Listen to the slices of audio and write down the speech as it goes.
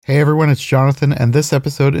Hey everyone, it's Jonathan, and this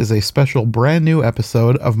episode is a special brand new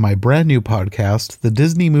episode of my brand new podcast, The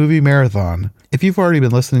Disney Movie Marathon. If you've already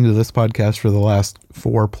been listening to this podcast for the last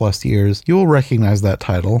 4+ years, you will recognize that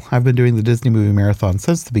title. I've been doing the Disney Movie Marathon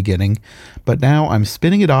since the beginning, but now I'm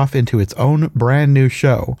spinning it off into its own brand new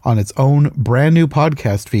show, on its own brand new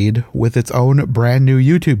podcast feed, with its own brand new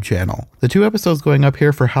YouTube channel. The 2 episodes going up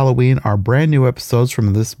here for Halloween are brand new episodes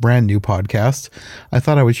from this brand new podcast. I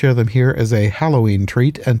thought I would share them here as a Halloween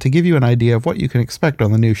treat and to give you an idea of what you can expect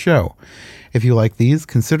on the new show. If you like these,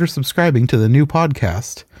 consider subscribing to the new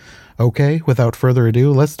podcast. Okay, without further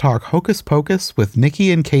ado, let's talk Hocus Pocus with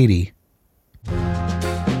Nikki and Katie.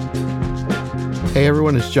 Hey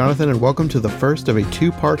everyone, it's Jonathan and welcome to the first of a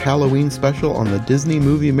 2-part Halloween special on the Disney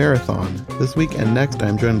Movie Marathon. This week and next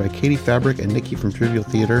I'm joined by Katie Fabric and Nikki from Trivial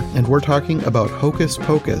Theater, and we're talking about Hocus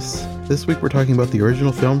Pocus. This week we're talking about the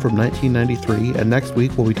original film from 1993, and next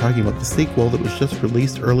week we'll be talking about the sequel that was just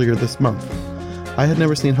released earlier this month. I had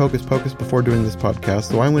never seen Hocus Pocus before doing this podcast,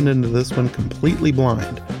 so I went into this one completely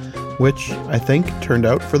blind, which I think turned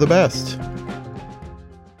out for the best.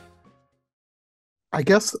 I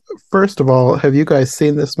guess, first of all, have you guys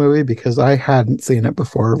seen this movie? Because I hadn't seen it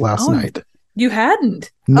before last night. You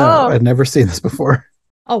hadn't? No, I'd never seen this before.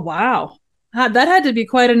 Oh, wow. That had to be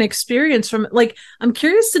quite an experience. I'm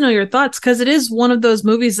curious to know your thoughts, because it is one of those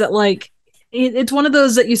movies that, it's one of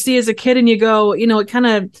those that you see as a kid and you go, it kind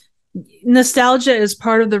of, nostalgia is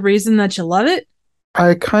part of the reason that you love it.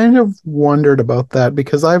 I kind of wondered about that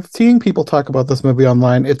because I've seen people talk about this movie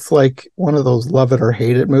online. It's like one of those love it or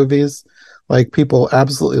hate it movies. Like, people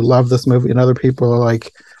absolutely love this movie and other people are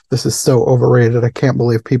like, this is so overrated. I can't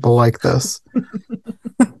believe people like this.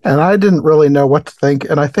 And I didn't really know what to think.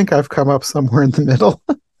 And I think I've come up somewhere in the middle.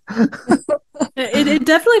 It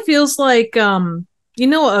definitely feels like, A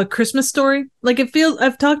Christmas Story.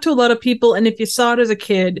 I've talked to a lot of people, and if you saw it as a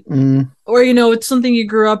kid or, it's something you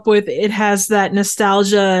grew up with, it has that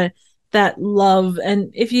nostalgia, that love.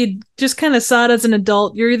 And if you just kind of saw it as an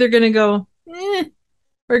adult, you're either going to go,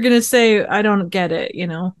 or going to say, I don't get it,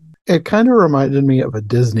 It kind of reminded me of a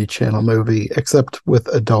Disney Channel movie, except with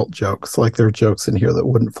adult jokes. Like, there are jokes in here that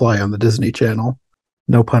wouldn't fly on the Disney Channel.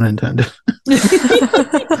 No pun intended.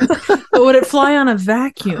 But would it fly on a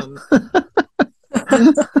vacuum?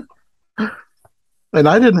 And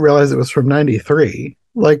I didn't realize it was from 93.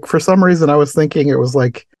 Like, for some reason, I was thinking it was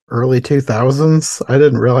like early 2000s. I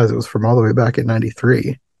didn't realize it was from all the way back in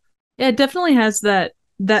 93. Yeah, it definitely has that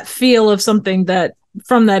feel of something that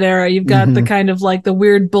from that era. You've got the kind of like the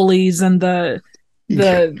weird bullies and the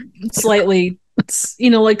slightly,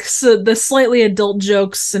 the slightly adult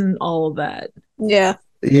jokes and all of that. Yeah.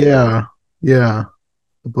 Yeah.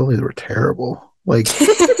 The bullies were terrible. Like,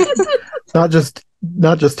 not just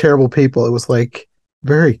terrible people. It was like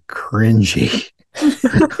very cringy.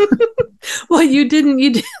 Well, you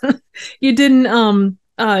didn't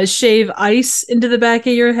shave ice into the back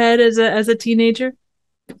of your head as a teenager?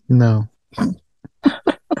 No.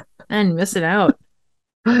 And miss it out.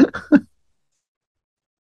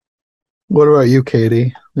 What about you,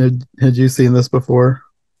 Katie? Had you seen this before?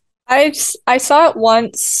 I saw it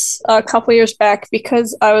once a couple years back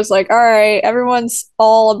because I was like, all right, everyone's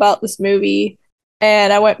all about this movie.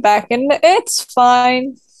 And I went back and it's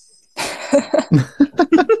fine.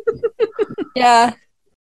 Yeah.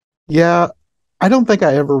 Yeah. I don't think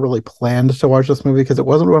I ever really planned to watch this movie because it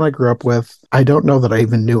wasn't one I grew up with. I don't know that I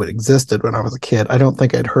even knew it existed when I was a kid. I don't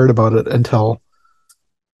think I'd heard about it until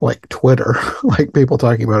like Twitter, like people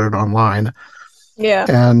talking about it online. Yeah.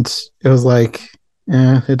 And it was like,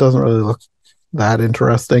 it doesn't really look that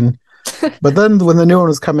interesting. But then when the new one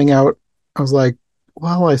was coming out, I was like,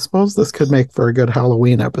 well, I suppose this could make for a good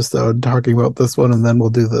Halloween episode talking about this one, and then we'll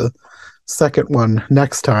do the second one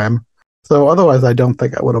next time. So otherwise, I don't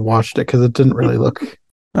think I would have watched it because it didn't really look,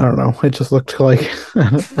 I don't know, it just looked like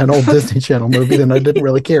an old Disney Channel movie, and I didn't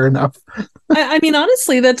really care enough. I mean,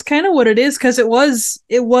 honestly, that's kind of what it is, because it was,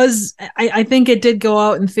 I think it did go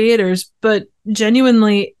out in theaters, but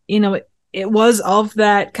genuinely, it was of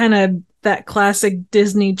that kind of, that classic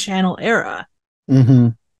Disney Channel era. Mm-hmm.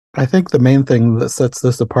 I think the main thing that sets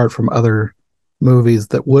this apart from other movies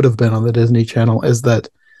that would have been on the Disney Channel is that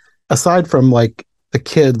aside from like the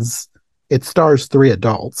kids, it stars 3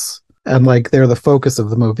 adults, and like they're the focus of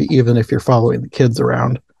the movie, even if you're following the kids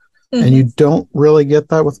around. Mm-hmm. And you don't really get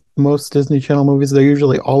that with most Disney Channel movies. They're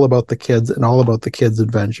usually all about the kids and all about the kids'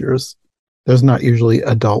 adventures. There's not usually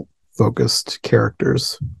adult focused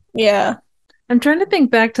characters. Yeah. I'm trying to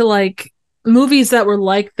think back to like movies that were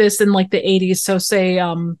like this in like the 80s. So say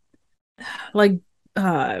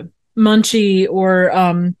Munchie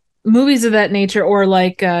or movies of that nature, or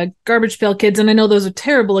like Garbage Pail Kids, and I know those are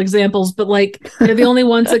terrible examples, but like they're the only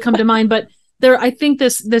ones that come to mind. But I think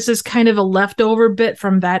this is kind of a leftover bit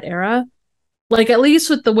from that era, like at least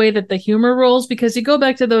with the way that the humor rolls, because you go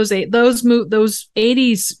back to those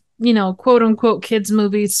 80s, quote unquote kids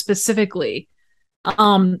movies specifically,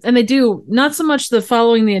 and they do not so much the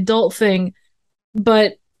following the adult thing,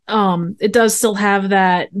 but it does still have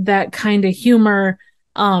that kind of humor.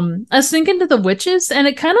 I was thinking to The Witches, and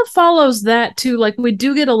it kind of follows that too. Like we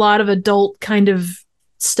do get a lot of adult kind of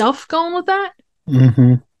stuff going with that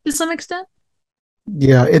to some extent.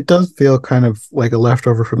 Yeah, it does feel kind of like a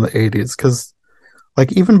leftover from the 80s, because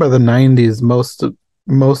like even by the 90s,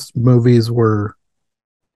 most movies were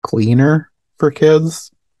cleaner for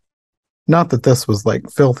kids. Not that this was like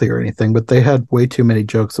filthy or anything, but they had way too many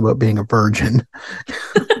jokes about being a virgin.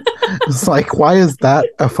 It's like, why is that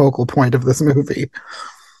a focal point of this movie?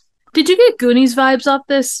 Did you get Goonies vibes off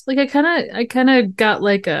this? Like I kind of got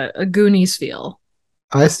like a Goonies feel.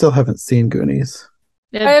 I still haven't seen Goonies.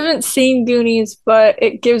 I haven't seen Goonies, but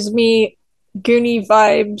it gives me Goonie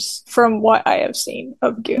vibes from what I have seen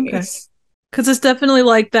of Goonies. Because it's definitely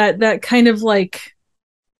like that kind of like,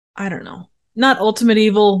 I don't know, not Ultimate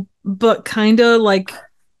Evil, but kind of like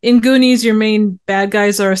in Goonies, your main bad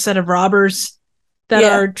guys are a set of robbers that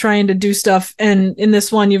are trying to do stuff. And in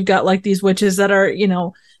this one, you've got like these witches that are,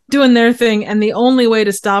 doing their thing. And the only way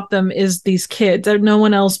to stop them is these kids. No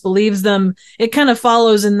one else believes them. It kind of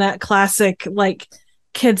follows in that classic, like,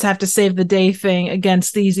 kids have to save the day thing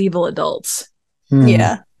against these evil adults.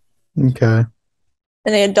 Yeah. Okay.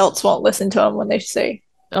 And the adults won't listen to them when they say,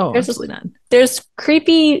 "Oh, absolutely not." There's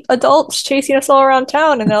creepy adults chasing us all around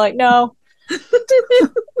town, and they're like, "No,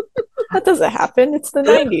 that doesn't happen. It's the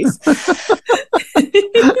 90s."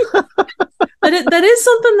 But that is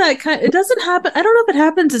something that it doesn't happen. I don't know if it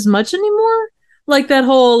happens as much anymore. Like that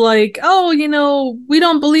whole like, "Oh, we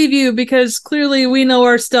don't believe you because clearly we know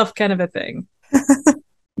our stuff" kind of a thing.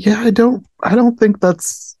 Yeah, I don't think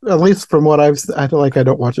that's, at least from what I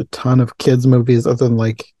don't watch a ton of kids movies other than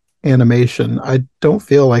like animation. I don't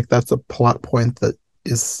feel like that's a plot point that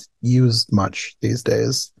is used much these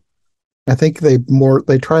days. I think they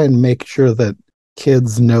try and make sure that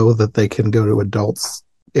kids know that they can go to adults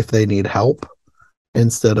if they need help,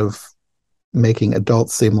 instead of making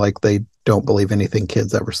adults seem like they don't believe anything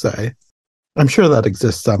kids ever say. I'm sure that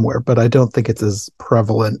exists somewhere, but I don't think it's as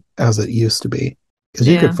prevalent as it used to be. Because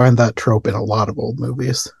you could find that trope in a lot of old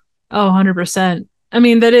movies. Oh, 100%. I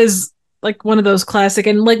mean, that is like one of those classic,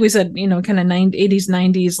 and like we said, kind of 80s,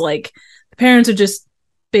 90s, like the parents are just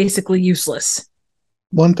basically useless.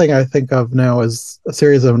 One thing I think of now is A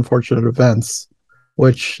Series of Unfortunate Events,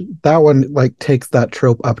 which that one like takes that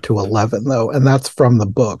trope up to 11 though, and that's from the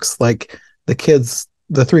books. Like the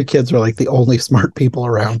three kids are like the only smart people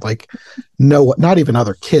around. Like no, not even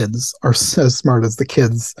other kids are as smart as the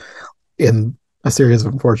kids in A Series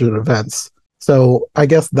of Unfortunate Events. So I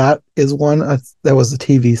guess that is one that was a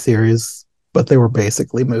TV series, but they were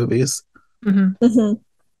basically movies. Mm-hmm. Mm-hmm.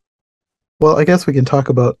 Well, I guess we can talk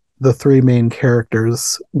about the three main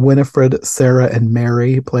characters: Winifred, Sarah, and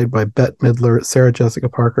Mary, played by Bette Midler, Sarah Jessica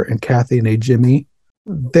Parker, and Kathy Najimy.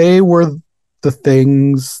 They were the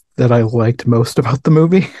things that I liked most about the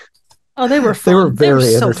movie. Oh, they were fun. They were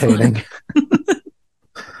very entertaining.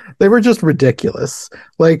 They were just ridiculous.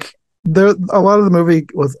 Like a lot of the movie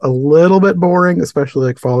was a little bit boring, especially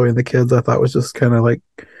like following the kids. I thought was just kind of like,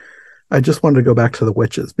 I just wanted to go back to the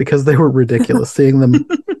witches because they were ridiculous. Seeing them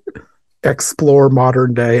explore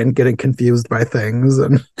modern day and getting confused by things,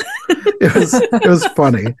 and it was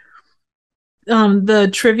funny. The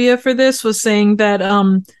trivia for this was saying that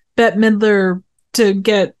Bette Midler, to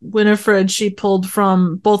get Winifred, she pulled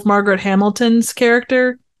from both Margaret Hamilton's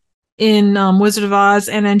character in Wizard of Oz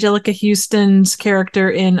and Angelica Houston's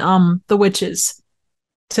character in The Witches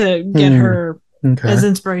to get her as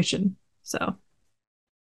inspiration. So,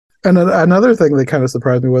 and another thing that kind of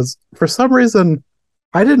surprised me was, for some reason,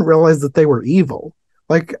 I didn't realize that they were evil.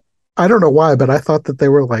 Like, I don't know why, but I thought that they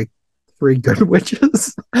were like three good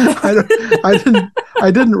witches.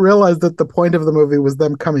 I didn't realize that the point of the movie was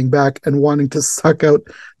them coming back and wanting to suck out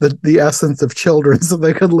the essence of children so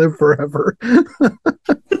they could live forever.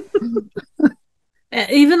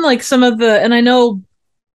 Even like some of the, and I know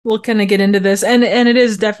we'll kind of get into this, and it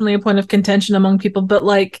is definitely a point of contention among people, but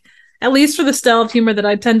like, at least for the style of humor that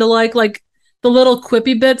I tend to like the little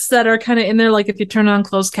quippy bits that are kind of in there, like if you turn on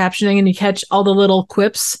closed captioning and you catch all the little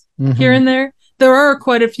quips here and there are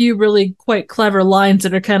quite a few really quite clever lines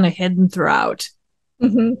that are kind of hidden throughout.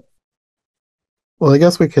 Mm-hmm. Well, I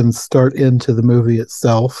guess we can start into the movie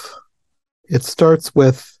itself. It starts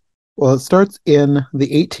with Well, it starts in the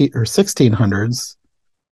 1600s,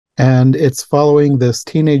 and it's following this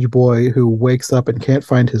teenage boy who wakes up and can't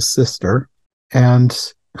find his sister. And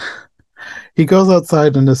he goes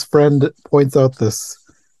outside, and his friend points out this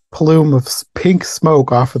plume of pink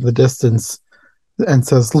smoke off in the distance and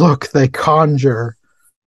says, "Look, they conjure."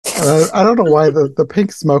 I don't know why the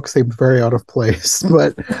pink smoke seemed very out of place,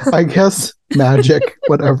 but I guess magic,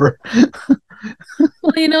 whatever.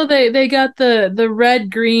 Well, they got the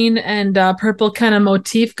red, green, and purple kind of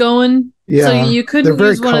motif going. Yeah, so you couldn't they're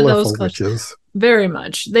very use one of those colorful witches. Very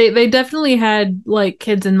much. They definitely had like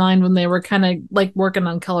kids in mind when they were kind of like working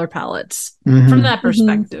on color palettes from that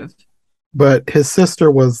perspective. But his sister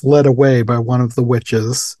was led away by one of the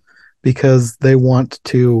witches because they want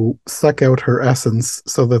to suck out her essence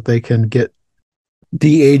so that they can get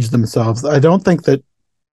de-age themselves. I don't think that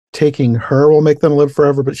taking her will make them live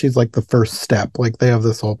forever, but she's like the first step. Like they have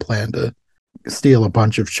this whole plan to steal a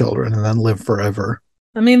bunch of children and then live forever.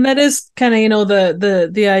 I mean, that is kind of,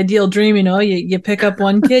 the ideal dream, you pick up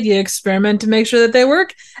one kid, you experiment to make sure that they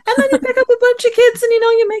work, and then you pick up a bunch of kids and,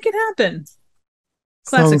 you make it happen.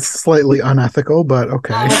 Classic. Sounds slightly unethical, but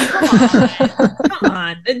okay. Oh, come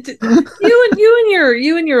on.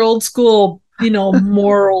 You and your old school,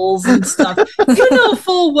 morals and stuff. You know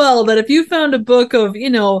full well that if you found a book of,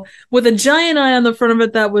 with a giant eye on the front of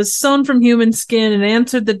it that was sewn from human skin and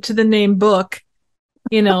answered to the name book,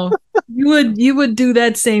 you would do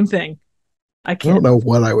that same thing. I don't know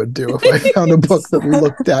what I would do if I found a book that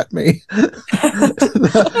looked at me.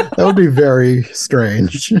 that would be very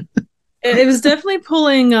strange. It was definitely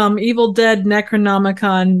pulling Evil Dead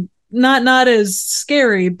Necronomicon, not as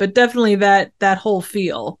scary, but definitely that whole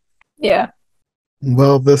feel. Yeah.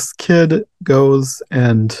 Well, this kid goes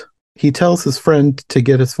and he tells his friend to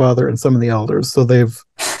get his father and some of the elders. So they've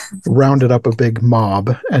rounded up a big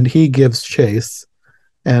mob, and he gives chase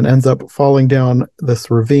and ends up falling down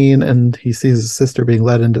this ravine, and he sees his sister being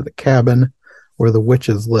led into the cabin where the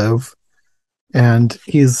witches live. And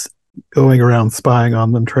he's going around spying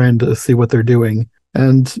on them, trying to see what they're doing.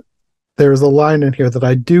 And there's a line in here that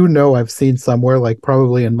I do know I've seen somewhere, like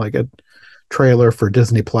probably in like a trailer for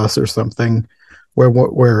Disney Plus or something,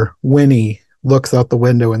 where Winnie looks out the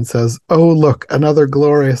window and says, "Oh, look, another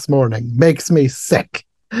glorious morning. Makes me sick."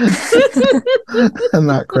 And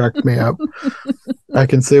that cracked me up. I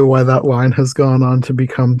can see why that line has gone on to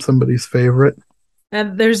become somebody's favorite.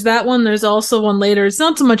 And there's that one. There's also one later. It's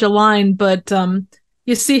not so much a line, but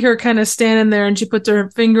you see her kind of standing there, and she puts her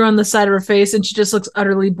finger on the side of her face, and she just looks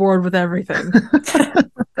utterly bored with everything.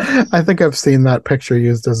 I think I've seen that picture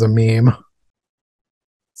used as a meme.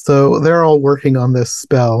 So they're all working on this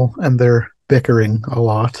spell, and they're bickering a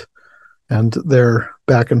lot, and their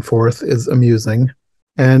back and forth is amusing.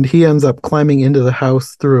 And he ends up climbing into the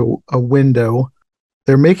house through a window.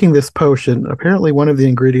 They're making this potion. Apparently one of the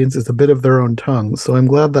ingredients is a bit of their own tongue, so I'm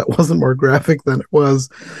glad that wasn't more graphic than it was.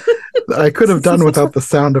 I could have done without the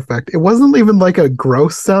sound effect. It wasn't even like a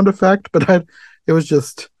gross sound effect, but it was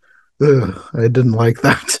just, I didn't like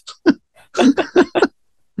that.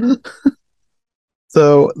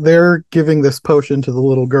 So they're giving this potion to the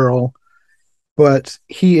little girl, but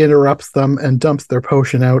he interrupts them and dumps their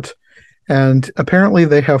potion out. And apparently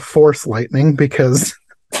they have force lightning because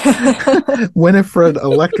Winifred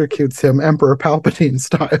electrocutes him Emperor Palpatine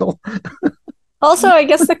style. Also, I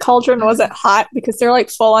guess the cauldron wasn't hot because they're like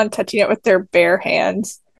full on touching it with their bare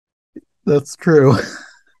hands. That's true.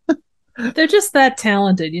 They're just that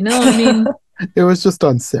talented, I mean? It was just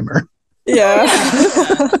on simmer. Yeah.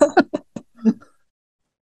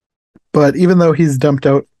 But even though he's dumped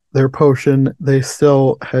out their potion, they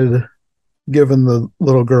still had given the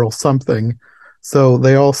little girl something. So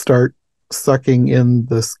they all start sucking in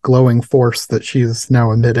this glowing force that she's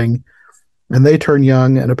now emitting. And they turn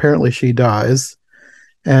young, and apparently she dies.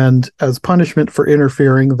 And as punishment for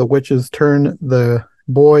interfering, the witches turn the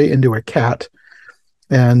boy into a cat.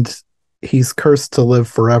 And he's cursed to live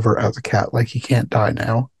forever as a cat, like he can't die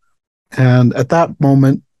now. And at that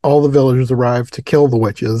moment, all the villagers arrive to kill the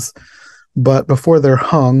witches. But before they're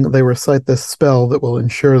hung, they recite this spell that will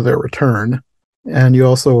ensure their return. And you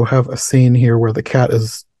also have a scene here where the cat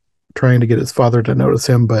is trying to get his father to notice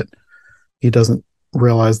him, but he doesn't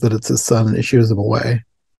realize that it's his son, and he shoos him away.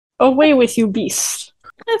 Away with you, beast.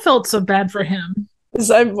 I felt so bad for him. Is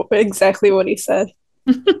that exactly what he said?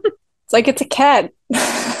 It's like, it's a cat.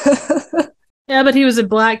 Yeah, but he was a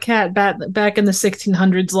black cat back in the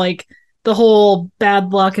 1600s, like the whole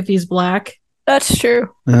bad luck if he's black. That's true.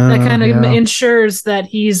 That kind of ensures that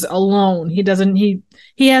he's alone. He doesn't. He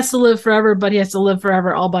has to live forever, but he has to live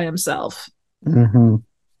forever all by himself. Mm-hmm.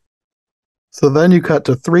 So then you cut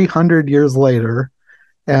to 300 years later,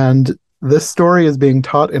 And this story is being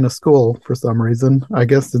taught in a school for some reason. I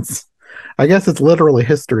guess it's literally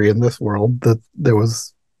history in this world that there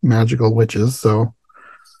was magical witches, so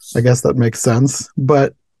I guess that makes sense.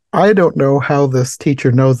 But I don't know how this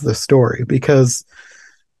teacher knows this story, because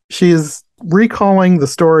she's recalling the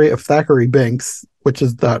story of Thackeray Binks, which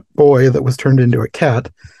is that boy that was turned into a cat.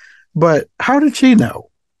 But how did she know?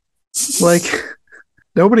 Like,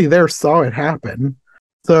 nobody there saw it happen.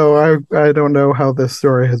 So I don't know how this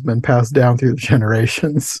story has been passed down through the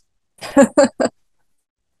generations.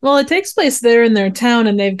 Well, it takes place there in their town,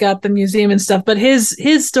 and they've got the museum and stuff. But his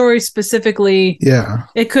story specifically, yeah,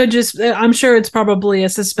 it could just, I'm sure it's probably a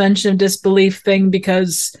suspension of disbelief thing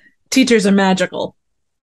because teachers are magical.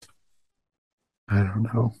 I don't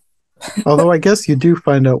know. Although I guess you do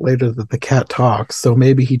find out later that the cat talks, so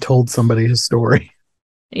maybe he told somebody his story.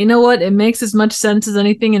 You know what? It makes as much sense as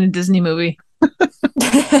anything in a Disney movie.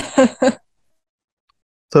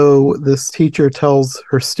 So this teacher tells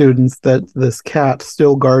her students that this cat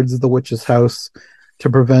still guards the witch's house to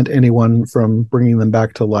prevent anyone from bringing them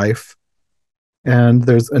back to life. And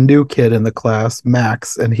there's a new kid in the class,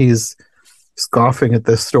 Max, and he's scoffing at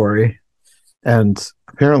this story. And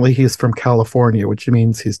apparently he's from California, which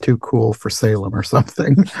means he's too cool for Salem or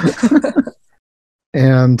something.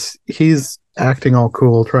 And he's acting all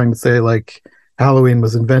cool, trying to say, like, Halloween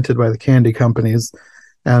was invented by the candy companies.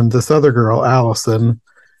 And this other girl, Allison,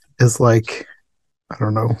 is like, I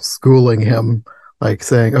don't know, schooling him, like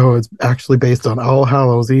saying, oh, it's actually based on All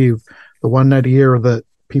Hallows Eve, the one night a year that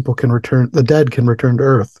the dead can return to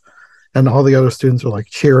Earth. And all the other students are like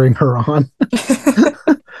cheering her on.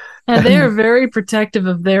 And they are very protective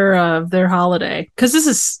of their holiday, because this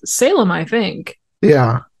is Salem, I think.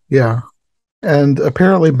 Yeah. And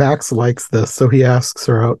apparently Max likes this, so he asks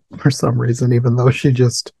her out for some reason, even though she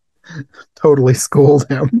just totally schooled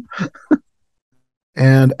him.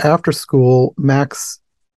 And after school, Max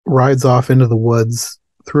rides off into the woods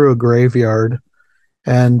through a graveyard,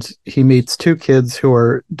 and he meets two kids who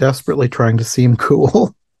are desperately trying to seem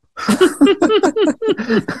cool.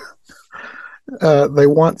 They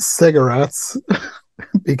want cigarettes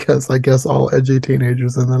because I guess all edgy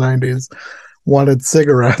teenagers in the 90s wanted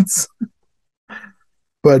cigarettes.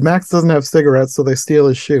 But Max doesn't have cigarettes, so they steal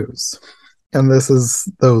his shoes. And this is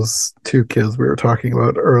those two kids we were talking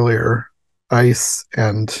about earlier, Ice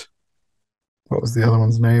and what was the other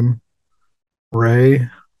one's name? Ray?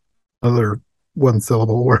 Another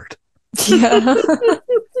one-syllable word. Yeah.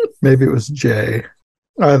 Maybe it was Jay.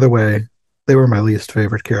 Either way, they were my least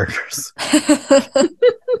favorite characters.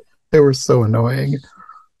 They were so annoying.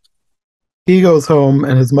 He goes home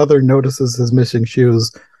and his mother notices his missing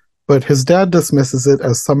shoes, but his dad dismisses it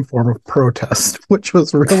as some form of protest, which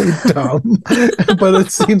was really dumb. But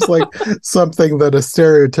it seems like something that a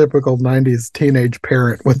stereotypical 90s teenage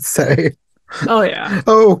parent would say. Oh, yeah.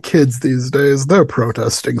 Oh, kids these days, they're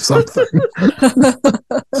protesting something.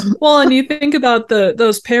 Well, and you think about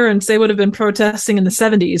those parents, they would have been protesting in the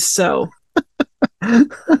 70s, so.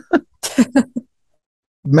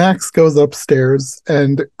 Max goes upstairs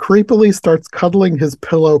and creepily starts cuddling his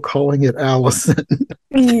pillow, calling it Allison.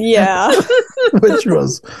 Yeah. Which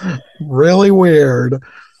was really weird.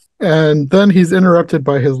 And then he's interrupted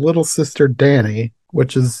by his little sister, Danny,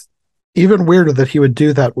 which is even weirder that he would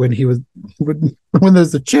do that when when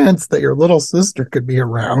there's a chance that your little sister could be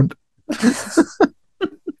around.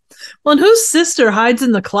 Well, and whose sister hides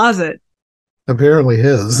in the closet? Apparently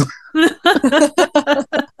his.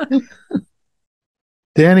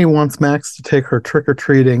 Danny wants Max to take her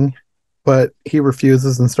trick-or-treating, but he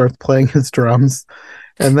refuses and starts playing his drums.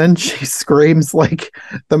 And then she screams like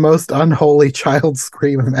the most unholy child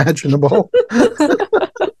scream imaginable.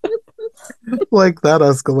 Like, that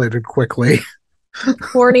escalated quickly.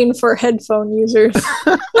 Warning for headphone users.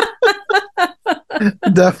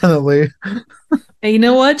 Definitely. And you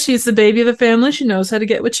know what? She's the baby of the family. She knows how to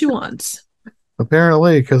get what she wants.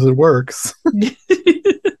 Apparently, because it works.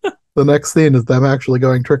 The next scene is them actually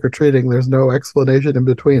going trick-or-treating. There's no explanation in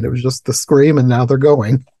between. It was just the scream, and now they're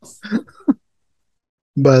going.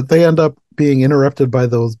 But they end up being interrupted by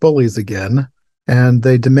those bullies again, and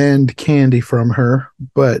they demand candy from her,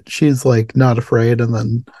 but she's like not afraid, and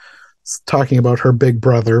then talking about her big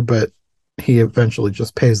brother, but he eventually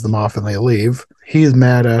just pays them off and they leave. He's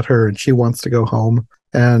mad at her and she wants to go home,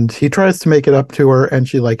 and he tries to make it up to her, and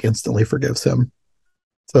she like instantly forgives him.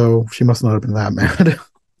 So she must not have been that mad.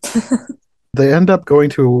 They end up going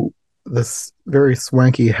to this very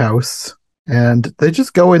swanky house, and they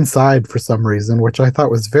just go inside for some reason, which I thought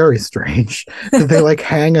was very strange. They like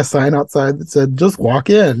hang a sign outside that said, just walk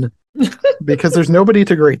in, because there's nobody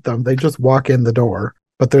to greet them. They just walk in the door.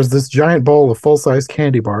 But there's this giant bowl of full-size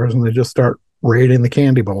candy bars, and they just start raiding the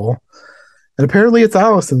candy bowl. And apparently it's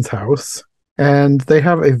Allison's house. And they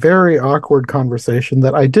have a very awkward conversation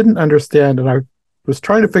that I didn't understand, and I was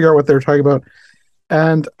trying to figure out what they were talking about.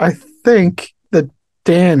 And I think that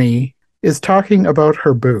Danny is talking about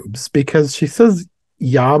her boobs because she says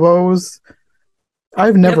yabos.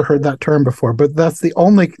 I've never heard that term before, but that's the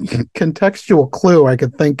only contextual clue I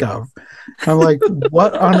could think of. I'm like,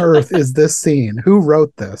 what on earth is this scene? Who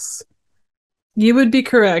wrote this? You would be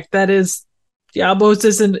correct. That is, yabos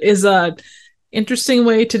is a interesting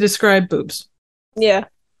way to describe boobs. Yeah.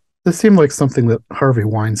 This seemed like something that Harvey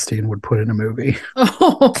Weinstein would put in a movie.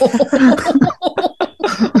 Oh,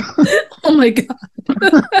 oh my God.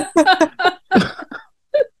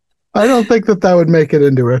 I don't think that would make it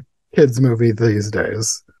into a kids movie these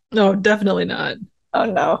days. No, definitely not. Oh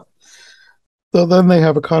no. So then they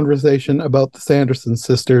have a conversation about the Sanderson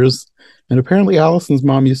sisters, and apparently Allison's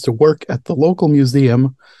mom used to work at the local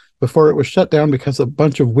museum before it was shut down because a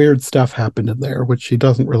bunch of weird stuff happened in there, which she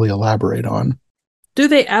doesn't really elaborate on. Do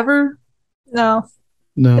they ever? No.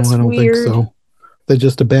 No, I don't think so. They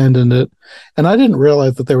just abandoned it. And I didn't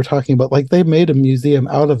realize that they were talking about, like, they made a museum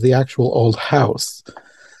out of the actual old house.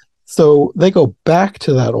 So they go back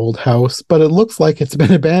to that old house, but it looks like it's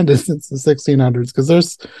been abandoned since the 1600s because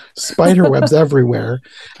there's spider webs everywhere.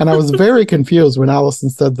 And I was very confused when Allison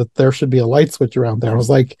said that there should be a light switch around there. I was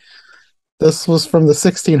like, this was from the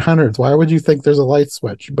 1600s. Why would you think there's a light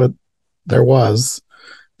switch? But there was.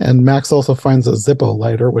 And Max also finds a Zippo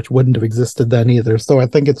lighter, which wouldn't have existed then either. So I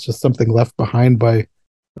think it's just something left behind by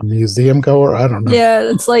a museum goer. I don't know. Yeah,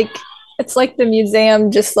 it's like the museum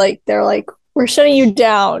just like they're like, we're shutting you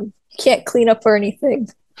down. You can't clean up or anything.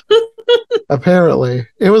 Apparently.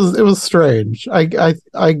 It was strange.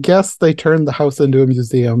 I guess they turned the house into a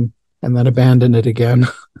museum and then abandoned it again.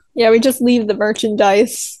 Yeah, we just leave the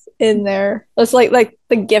merchandise in there. It's like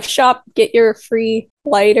the gift shop, get your free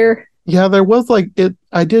lighter. Yeah, there was like it.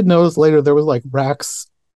 I did notice later there was like racks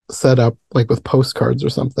set up like with postcards or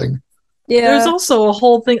something. Yeah. There's also a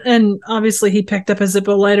whole thing, and obviously he picked up a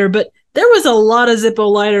Zippo lighter, but there was a lot of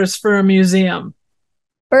Zippo lighters for a museum.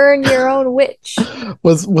 Burn your own witch.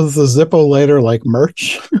 Was the Zippo lighter like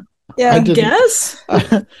merch? Yeah, I guess.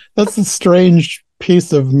 That's a strange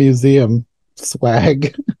piece of museum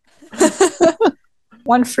swag.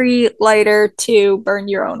 1 free lighter, 2 burn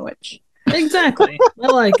your own witch. Exactly. I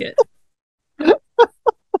like it.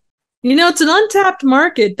 You know, it's an untapped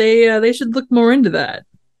market. They should look more into that.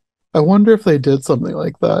 I wonder if they did something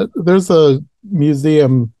like that. There's a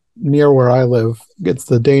museum near where I live. It's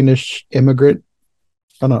the Danish Immigrant.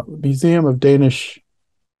 Oh no, Museum of Danish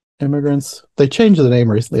Immigrants. They changed the name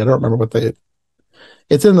recently. I don't remember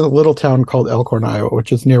it's in a little town called Elkhorn, Iowa,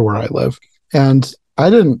 which is near where I live. And I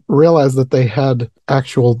didn't realize that they had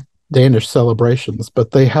actual Danish celebrations,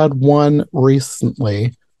 but they had one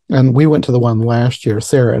recently, and we went to the one last year.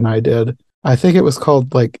 Sarah and I did. I think it was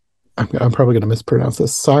called, like, I'm probably going to mispronounce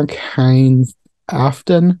this, Sankt Hans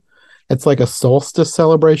Aften. It's like a solstice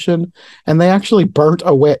celebration, and they actually burnt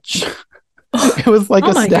a witch. It was like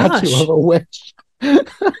a statue of a witch.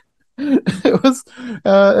 It was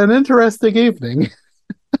an interesting evening.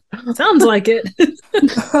 Sounds like it.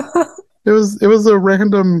 It was a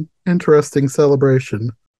random, interesting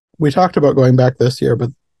celebration. We talked about going back this year, but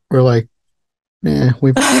we're like,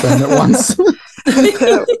 we've done it once.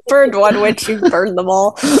 Burned one witch, you burned them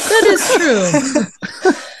all. That is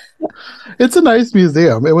true. It's a nice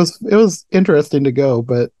museum. It was interesting to go,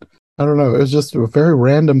 but I don't know. It was just a very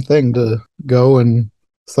random thing to go, and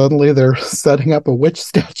suddenly they're setting up a witch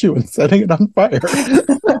statue and setting it on fire.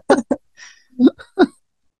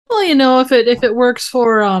 Well, you know, if it works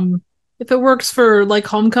for like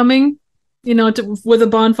homecoming, you know, with a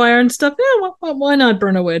bonfire and stuff, yeah, why not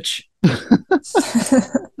burn a witch?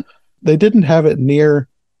 They didn't have it near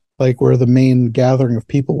like where the main gathering of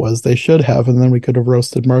people was. They should have, and then we could have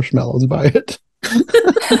roasted marshmallows by it.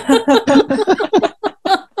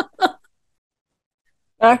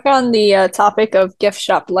 Back on the topic of gift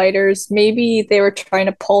shop lighters, maybe they were trying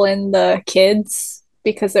to pull in the kids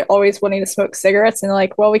because they're always wanting to smoke cigarettes, and they're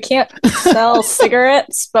like, well, we can't sell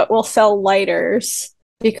cigarettes, but we'll sell lighters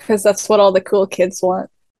because that's what all the cool kids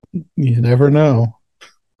want. You never know.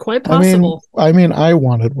 Quite possible. I mean, I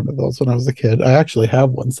wanted one of those when I was a kid. I actually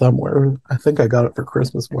have one somewhere. I think I got it for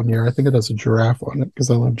Christmas one year. I think it has a giraffe on it because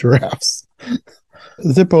I love giraffes.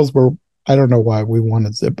 Zippos were, I don't know why we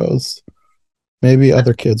wanted Zippos. Maybe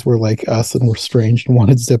other kids were like us and were strange and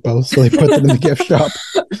wanted Zippos, so they put them in the gift shop.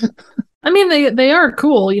 I mean, they are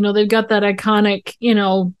cool. You know, they've got that iconic, you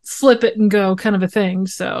know, flip it and go kind of a thing.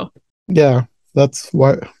 So yeah, That's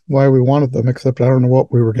why we wanted them, except I don't know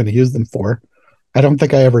what we were going to use them for. I don't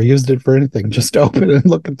think I ever used it for anything, just to open and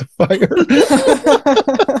look at the fire.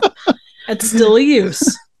 It's still a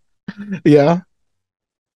use. Yeah.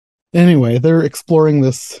 Anyway, they're exploring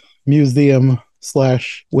this museum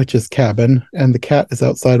 / witch's cabin, and the cat is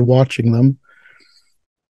outside watching them.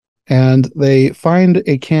 And they find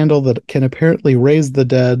a candle that can apparently raise the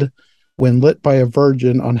dead when lit by a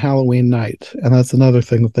virgin on Halloween night. And that's another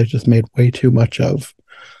thing that they just made way too much of.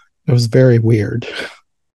 It was very weird.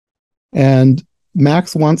 And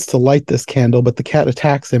Max wants to light this candle, but the cat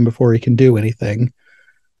attacks him before he can do anything.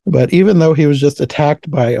 But even though he was just attacked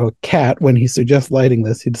by a cat when he suggests lighting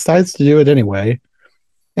this, he decides to do it anyway.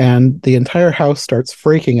 And the entire house starts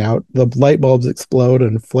freaking out. The light bulbs explode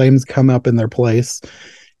and flames come up in their place.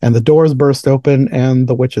 And the doors burst open and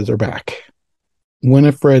the witches are back.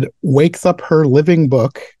 Winifred wakes up her living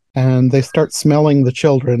book and they start smelling the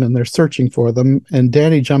children and they're searching for them. And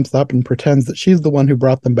Danny jumps up and pretends that she's the one who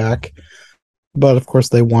brought them back. But of course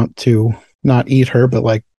they want to not eat her, but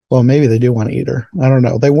well, maybe they do want to eat her. I don't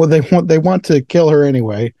know. They want to kill her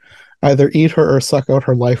anyway. Either eat her or suck out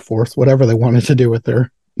her life force, whatever they wanted to do with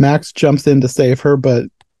her. Max jumps in to save her, but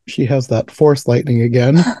she has that force lightning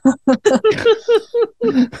again.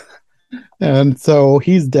 And so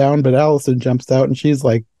he's down, but Allison jumps out and she's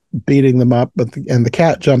beating them up, and the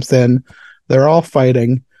cat jumps in. They're all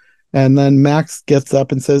fighting. And then Max gets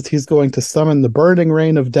up and says he's going to summon the burning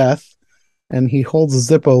rain of death. And he holds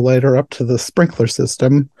a Zippo lighter up to the sprinkler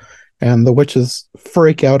system, and the witches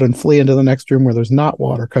freak out and flee into the next room where there's not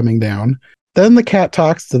water coming down. Then the cat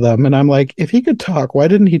talks to them, and I'm like, if he could talk, why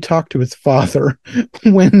didn't he talk to his father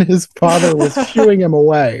when his father was shooing him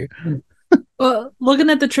away? Well, looking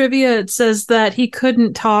at the trivia, it says that he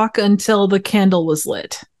couldn't talk until the candle was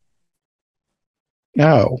lit.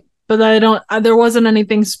 Oh. But there wasn't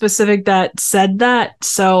anything specific that said that,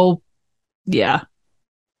 so yeah.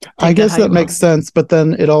 I guess that makes sense, but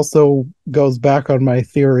then it also goes back on my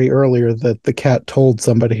theory earlier that the cat told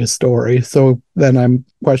somebody his story. So then I'm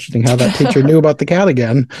questioning how that teacher knew about the cat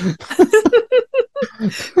again.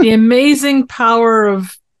 The amazing power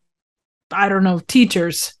of, I don't know,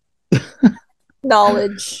 teachers.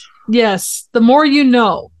 Knowledge. Yes, the more you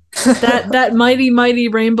know. That mighty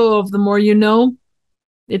rainbow of the more you know.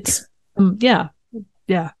 It's yeah.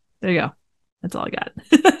 There you go. That's all I got.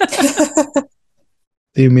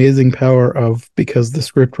 The amazing power of because the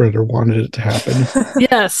scriptwriter wanted it to happen.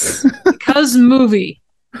 Yes, because movie.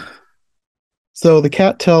 So the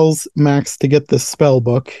cat tells Max to get this spell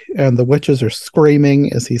book, and the witches are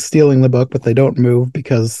screaming as he's stealing the book, but they don't move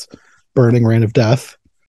because burning rain of death.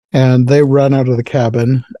 And they run out of the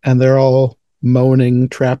cabin, and they're all moaning,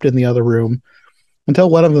 trapped in the other room, until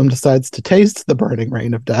one of them decides to taste the burning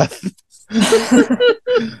rain of death.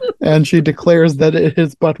 And she declares that it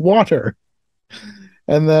is but water.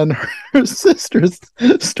 And then her sisters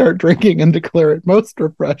start drinking and declare it most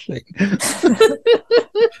refreshing.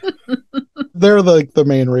 They're the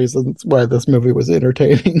main reasons why this movie was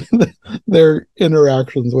entertaining. Their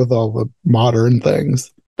interactions with all the modern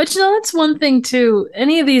things. But that's one thing too.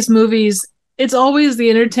 Any of these movies, it's always the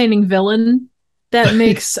entertaining villain that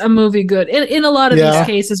makes a movie good. In a lot of these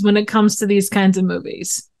cases when it comes to these kinds of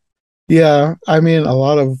movies. Yeah. I mean, a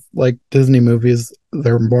lot of Disney movies,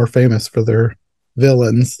 they're more famous for their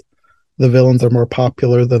villains. The villains are more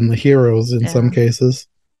popular than the heroes in some cases.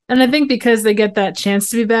 And I think because they get that chance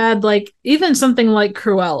to be bad, even something like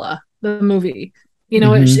Cruella, the movie,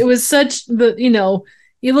 it was such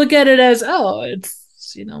you look at it as, it's,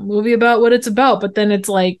 movie about what it's about. But then it's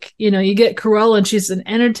you get Cruella and she's an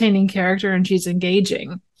entertaining character and she's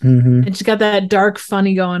engaging. Mm-hmm. And she's got that dark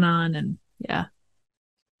funny going on. And yeah.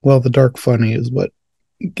 Well, the dark funny is what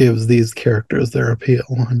gives these characters their appeal,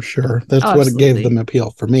 I'm sure. That's what it gave them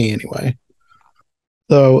appeal for me anyway.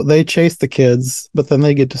 So they chase the kids, but then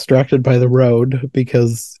they get distracted by the road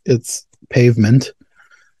because it's pavement,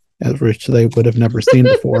 which they would have never seen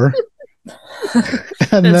before.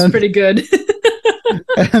 That's pretty good.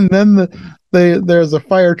 And then there's a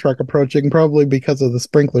fire truck approaching, probably because of the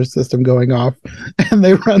sprinkler system going off, and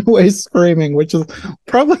they run away screaming, which is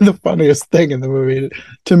probably the funniest thing in the movie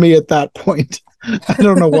to me at that point. I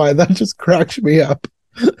don't know why. That just cracks me up.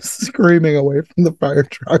 Screaming away from the fire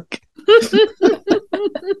truck.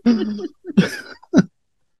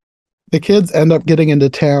 The kids end up getting into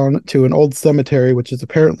town to an old cemetery, which is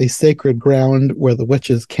apparently sacred ground where the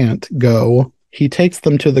witches can't go. He takes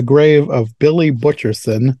them to the grave of Billy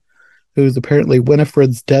Butcherson, who's apparently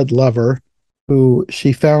Winifred's dead lover, who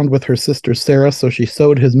she found with her sister Sarah, so she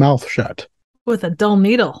sewed his mouth shut. With a dull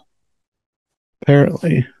needle.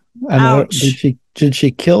 Apparently. Ouch. Did she Did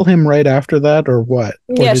she kill him right after that, or what?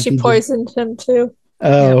 Yeah, she poisoned him too.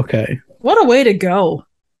 Oh, okay. What a way to go.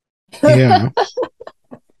 Yeah.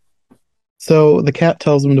 So the cat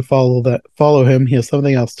tells him to follow him. He has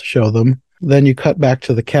something else to show them. Then you cut back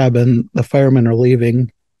to the cabin. The firemen are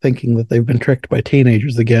leaving, thinking that they've been tricked by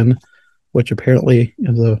teenagers again, which apparently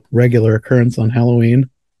is a regular occurrence on Halloween.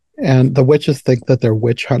 And the witches think that they're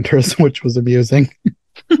witch hunters, which was amusing.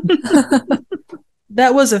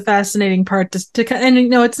 That was a fascinating part and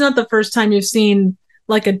it's not the first time you've seen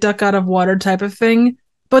like a duck out of water type of thing,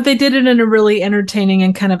 but they did it in a really entertaining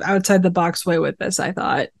and kind of outside the box way with this, I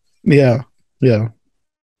thought. Yeah.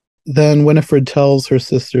 Then Winifred tells her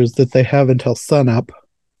sisters that they have until sunup,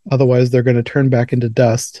 otherwise they're going to turn back into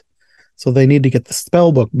dust. So they need to get the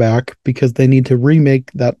spell book back because they need to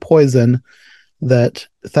remake that poison that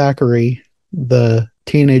Thackeray, the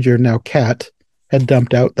teenager now cat, had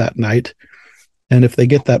dumped out that night. And if they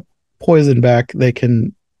get that poison back, they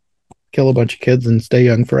can kill a bunch of kids and stay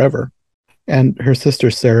young forever. And her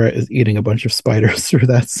sister Sarah is eating a bunch of spiders through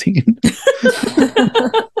that scene.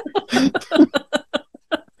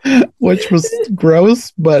 Which was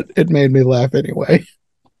gross, but it made me laugh anyway.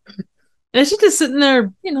 And she's just sitting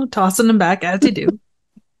there, tossing them back as you do.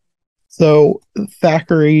 So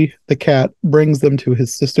Thackeray, the cat, brings them to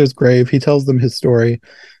his sister's grave. He tells them his story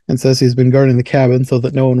and says he's been guarding the cabin so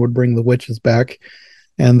that no one would bring the witches back.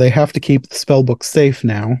 And they have to keep the spell book safe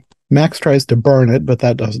now. Max tries to burn it, but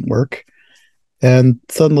that doesn't work. And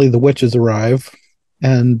suddenly the witches arrive.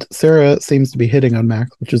 And Sarah seems to be hitting on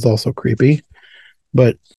Max, which is also creepy.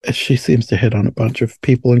 But she seems to hit on a bunch of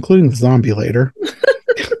people, including the zombie later.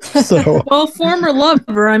 So, well, former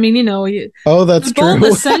lover. I mean, oh, that's true.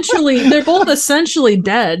 They're both essentially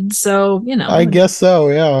dead. So, I guess so.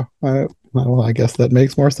 Yeah. Well, I guess that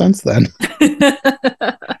makes more sense then.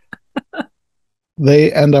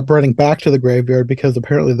 They end up running back to the graveyard because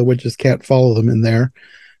apparently the witches can't follow them in there.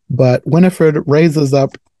 But Winifred raises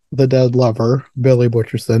up the dead lover, Billy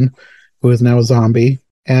Butcherson, who is now a zombie,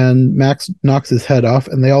 and Max knocks his head off,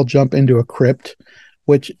 and they all jump into a crypt,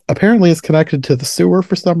 which apparently is connected to the sewer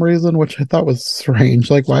for some reason, which I thought was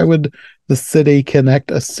strange. Like, why would the city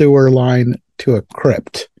connect a sewer line to a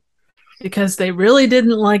crypt? Because they really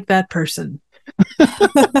didn't like that person.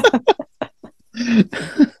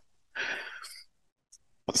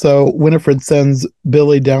 So Winifred sends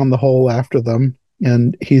Billy down the hole after them,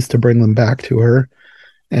 and he's to bring them back to her.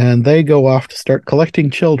 And they go off to start collecting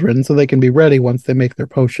children so they can be ready once they make their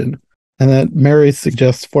potion. And then Mary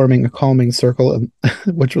suggests forming a calming circle,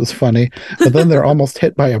 which was funny. But then they're almost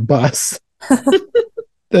hit by a bus.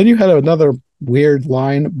 Then you had another weird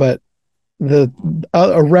line, but the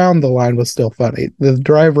around the line was still funny. The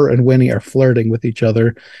driver and Winnie are flirting with each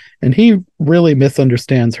other, and he really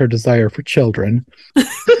misunderstands her desire for children.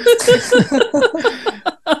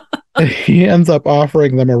 He ends up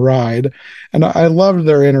offering them a ride, and I loved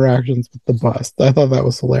their interactions with the bus. I thought that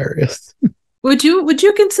was hilarious. Would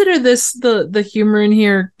you consider this the humor in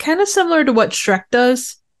here kind of similar to what Shrek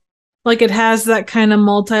does? Like it has that kind of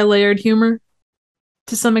multi-layered humor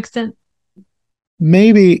to some extent?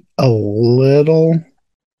 Maybe a little.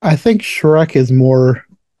 I think Shrek is more,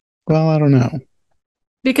 well, I don't know.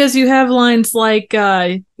 Because you have lines like,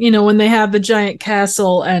 when they have the giant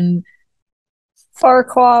castle and...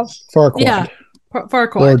 Farquaad. Yeah,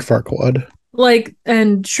 Farquaad. Lord Farquaad. Like,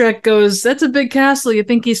 and Shrek goes, that's a big castle. You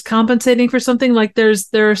think he's compensating for something? Like, there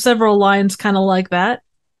are several lines kind of like that.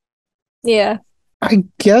 Yeah. I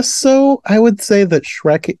guess so. I would say that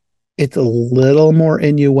Shrek, it's a little more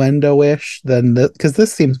innuendo-ish than this, because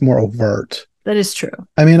this seems more overt. That is true.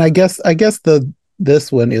 I mean, I guess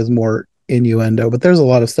this one is more innuendo, but there's a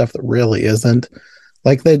lot of stuff that really isn't.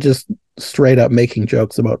 Like, they just straight up making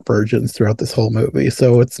jokes about virgins throughout this whole movie,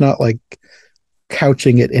 so it's not like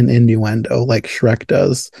couching it in innuendo like Shrek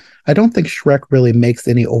does. I don't think Shrek really makes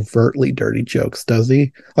any overtly dirty jokes, does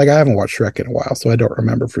he? Like, I haven't watched Shrek in a while, so I don't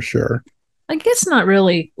remember for sure. I guess not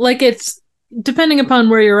really. Like, it's depending upon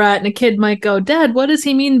where you're at, and a kid might go, Dad, what does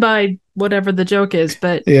he mean by whatever the joke is?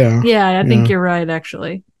 But yeah, I think you're right,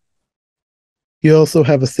 actually. You also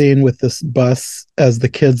have a scene with this bus as the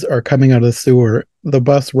kids are coming out of the sewer. The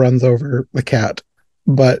bus runs over the cat,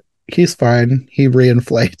 but he's fine. He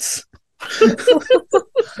reinflates.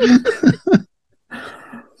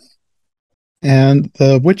 And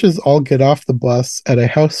the witches all get off the bus at a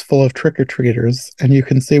house full of trick-or-treaters, and you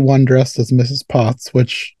can see one dressed as Mrs. Potts,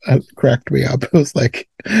 which cracked me up. It was like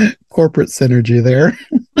corporate synergy there.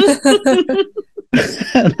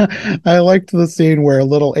 And I liked the scene where a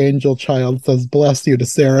little angel child says bless you to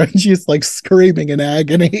Sarah, and she's like screaming in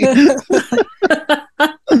agony.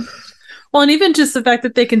 Well, and even just the fact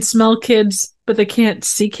that they can smell kids, but they can't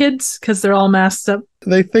see kids because they're all masked up.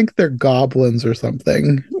 They think they're goblins or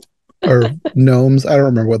something, or gnomes. I don't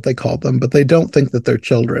remember what they called them, but they don't think that they're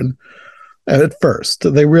children. At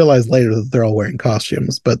first, they realize later that they're all wearing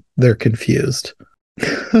costumes, but they're confused.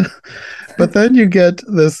 But then you get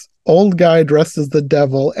this old guy dressed as the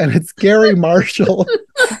devil, and it's Gary Marshall.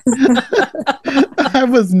 I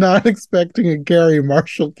was not expecting a Gary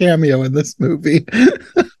Marshall cameo in this movie.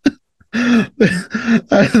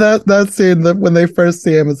 That scene, that when they first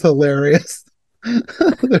see him, is hilarious.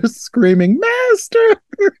 They're screaming, "Master!"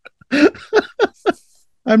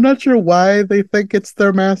 I'm not sure why they think it's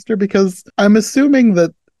their master, because I'm assuming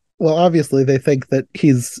that, well, obviously they think that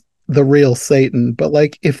he's the real Satan, but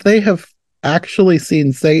like, if they have actually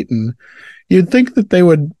seen Satan, you'd think that they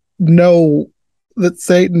would know that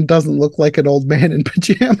Satan doesn't look like an old man in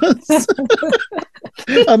pajamas.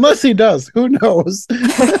 Unless he does, who knows?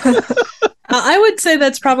 I would say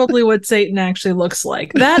that's probably what Satan actually looks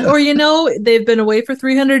like. That, or, they've been away for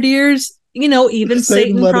 300 years. Even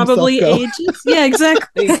Satan probably ages. Yeah,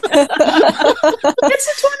 exactly. It's the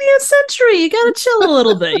 20th century. You got to chill a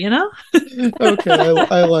little bit, Okay,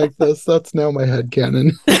 I like this. That's now my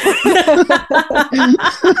headcanon.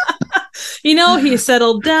 He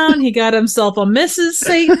settled down. He got himself a Mrs.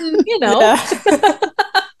 Satan, Yeah.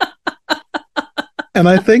 And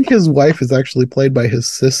I think his wife is actually played by his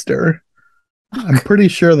sister. I'm pretty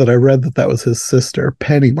sure that I read that was his sister,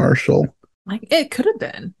 Penny Marshall. Like, it could have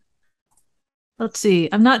been. Let's see.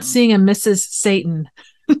 I'm not seeing a Mrs. Satan.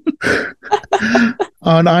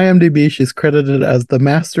 On IMDb, she's credited as the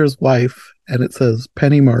master's wife, and it says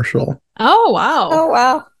Penny Marshall. Oh, wow. Oh,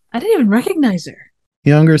 wow. I didn't even recognize her.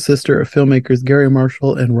 Younger sister of filmmakers Gary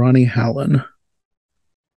Marshall and Ronnie Hallen.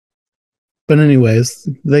 But anyways,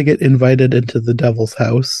 they get invited into the devil's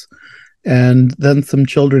house, and then some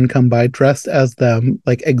children come by dressed as them,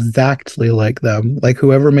 like exactly like them. Like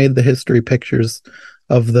whoever made the history pictures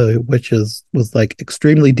of the witches was like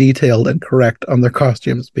extremely detailed and correct on their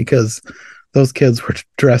costumes, because those kids were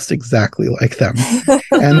dressed exactly like them.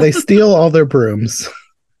 And they steal all their brooms.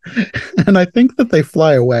 And I think that they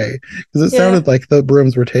fly away, because it sounded like the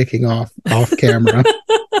brooms were taking off camera.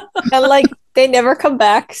 And like they never come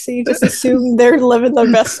back, so you just assume they're living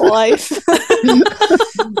their best life.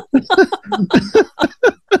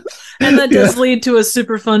 And that does lead to a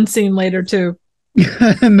super fun scene later too.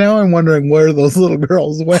 And now I'm wondering where those little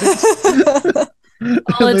girls went.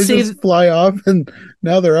 They just fly off, and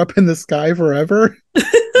now they're up in the sky forever.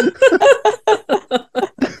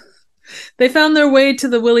 They found their way to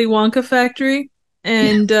the Willy Wonka factory,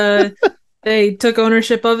 and they took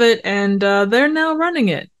ownership of it, and they're now running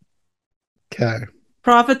it. Okay.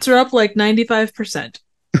 Profits are up like 95%.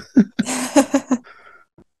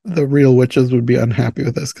 The real witches would be unhappy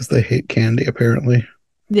with this because they hate candy, apparently.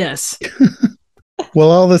 Yes.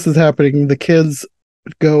 While all this is happening, the kids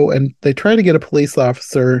go and they try to get a police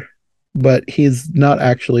officer, but he's not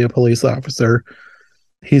actually a police officer.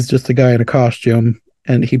 He's just a guy in a costume,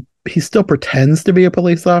 and he still pretends to be a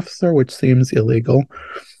police officer, which seems illegal.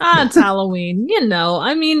 It's Halloween.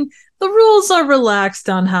 I mean, the rules are relaxed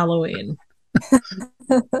on Halloween.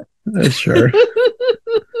 Sure.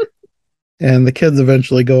 And the kids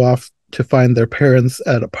eventually go off to find their parents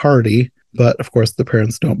at a party, but of course the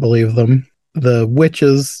parents don't believe them. The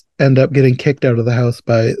witches end up getting kicked out of the house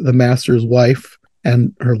by the master's wife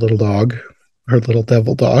and her little dog, her little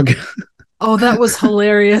devil dog. Oh, that was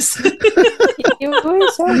hilarious. You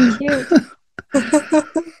were so cute.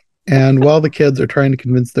 And while the kids are trying to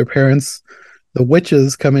convince their parents, the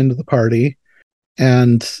witches come into the party,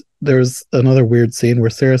 and there's another weird scene where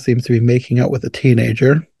Sarah seems to be making out with a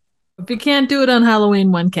teenager. If you can't do it on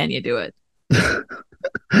Halloween, when can you do it?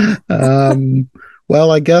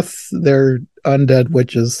 Well, I guess they're undead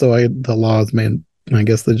witches, so the laws I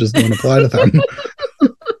guess they just don't apply to them.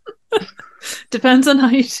 Depends on how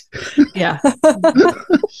you... Yeah.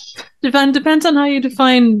 Depends on how you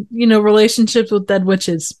define, relationships with dead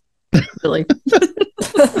witches. Really.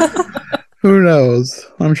 Who knows?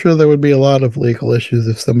 I'm sure there would be a lot of legal issues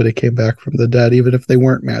if somebody came back from the dead, even if they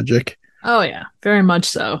weren't magic. Oh, yeah. Very much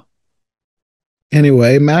so.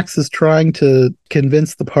 Anyway, Max is trying to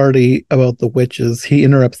convince the party about the witches. He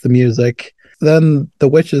interrupts the music. Then the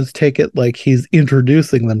witches take it like he's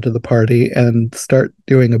introducing them to the party and start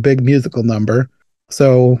doing a big musical number.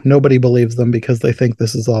 So nobody believes them because they think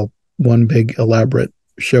this is all one big elaborate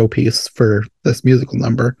showpiece for this musical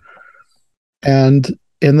number. And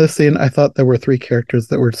in this scene, I thought there were 3 characters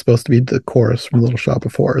that were supposed to be the chorus from Little Shop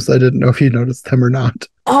of Horrors. I didn't know if you noticed them or not.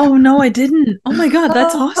 Oh, no, I didn't. Oh my God,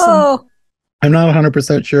 that's awesome. I'm not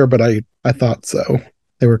 100% sure, but I thought so.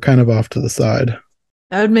 They were kind of off to the side.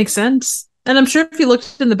 That would make sense. And I'm sure if you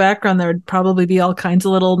looked in the background, there would probably be all kinds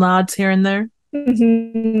of little nods here and there.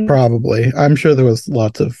 Mm-hmm. Probably. I'm sure there was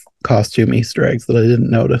lots of costume Easter eggs that I didn't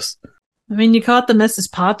notice. I mean, you caught the Mrs.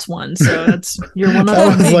 Potts one, so that's you're one of That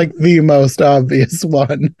them. was like the most obvious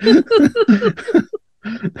one.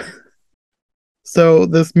 So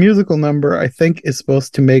this musical number, I think, is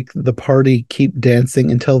supposed to make the party keep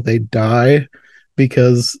dancing until they die,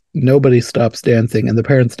 because nobody stops dancing and the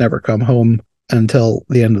parents never come home until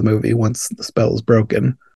the end of the movie once the spell is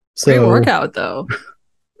broken. So, great workout, though.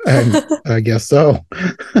 I guess so.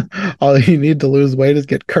 All you need to lose weight is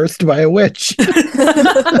get cursed by a witch.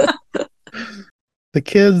 The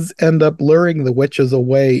kids end up luring the witches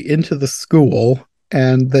away into the school,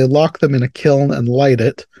 and they lock them in a kiln and light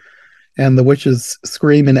it. And the witches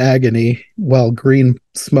scream in agony while green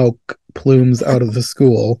smoke plumes out of the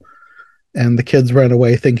school. And the kids run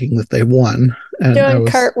away thinking that they won. And Doing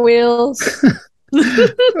cartwheels.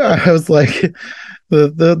 I was like,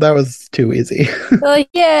 that was too easy. Like,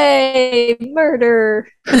 yay, murder.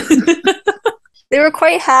 They were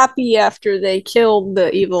quite happy after they killed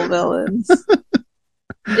the evil villains.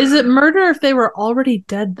 Is it murder if they were already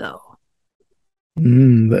dead, though?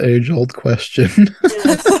 The age-old question.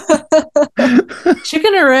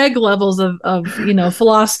 Chicken or egg levels of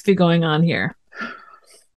philosophy going on here.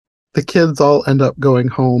 The kids all end up going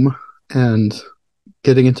home and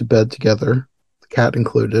getting into bed together, the cat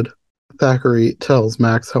included. Thackeray tells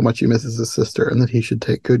Max how much he misses his sister and that he should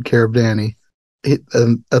take good care of Danny.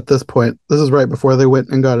 And at this point, this is right before they went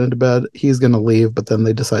and got into bed, he's going to leave, but then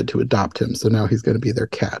they decide to adopt him, so now he's going to be their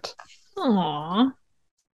cat. Aww.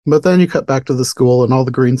 But then you cut back to the school, and all the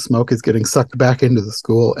green smoke is getting sucked back into the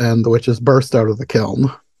school, and the witches burst out of the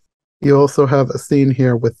kiln. You also have a scene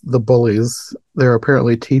here with the bullies. They're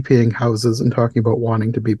apparently TPing houses and talking about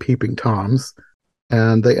wanting to be peeping Toms.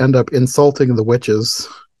 And they end up insulting the witches,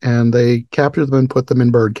 and they capture them and put them in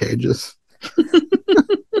bird cages.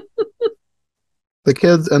 The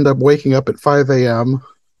kids end up waking up at 5 a.m.,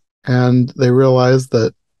 and they realize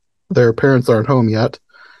that their parents aren't home yet.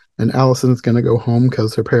 And Allison's going to go home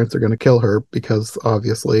because her parents are going to kill her because,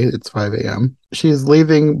 obviously, it's 5 a.m. She's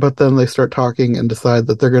leaving, but then they start talking and decide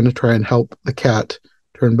that they're going to try and help the cat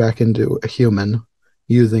turn back into a human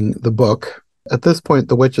using the book. At this point,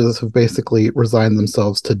 the witches have basically resigned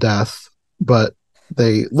themselves to death, but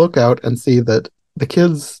they look out and see that the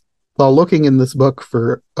kids, while looking in this book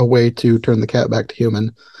for a way to turn the cat back to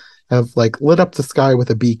human, have lit up the sky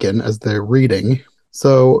with a beacon as they're reading.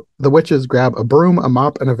 So the witches grab a broom, a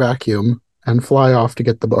mop, and a vacuum and fly off to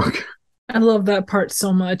get the book. I love that part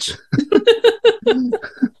so much.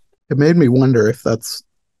 It made me wonder if that's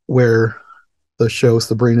where the show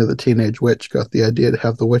Sabrina the Teenage Witch got the idea to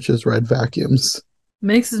have the witches ride vacuums.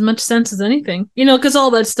 Makes as much sense as anything. Because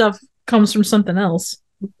all that stuff comes from something else.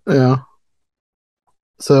 Yeah.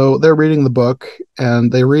 So they're reading the book,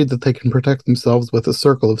 and they read that they can protect themselves with a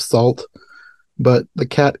circle of salt, but the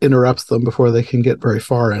cat interrupts them before they can get very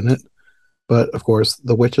far in it. But, of course,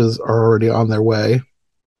 the witches are already on their way.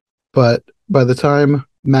 But by the time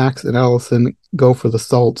Max and Allison go for the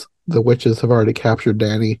salt, the witches have already captured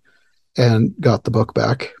Danny and got the book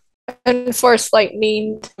back. And force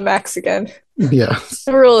lightning to Max again. Yes.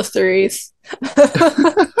 The rule of threes.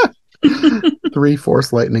 3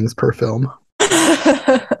 force lightnings per film.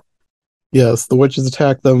 Yes, the witches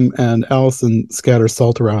attack them, and Allison scatters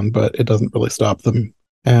salt around, but it doesn't really stop them.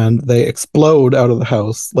 And they explode out of the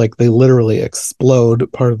house, they literally explode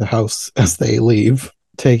part of the house as they leave,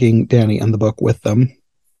 taking Danny and the book with them.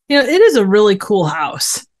 It is a really cool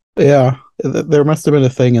house. Yeah, there must have been a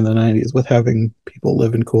thing in the 90s with having people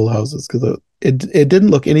live in cool houses, because it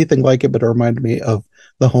didn't look anything like it, but it reminded me of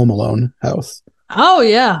the Home Alone house. Oh,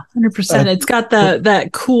 yeah, 100%. It's got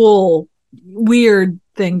that cool, weird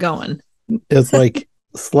thing going. It's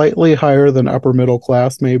slightly higher than upper middle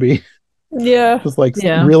class, maybe. Yeah. Just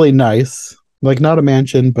really nice. Not a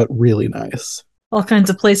mansion, but really nice. All kinds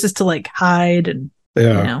of places to hide and,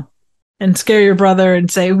 yeah. And scare your brother and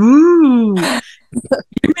say, "Woo,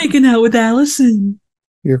 you're making out with Allison.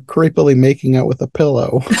 You're creepily making out with a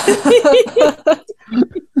pillow."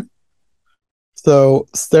 So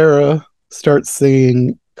Sarah starts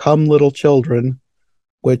singing "Come Little Children,"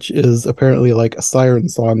 which is apparently a siren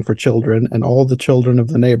song for children, and all the children of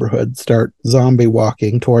the neighborhood start zombie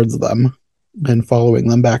walking towards them and following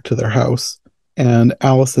them back to their house. And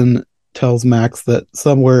Allison tells Max that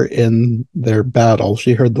somewhere in their battle,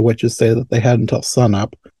 she heard the witches say that they had until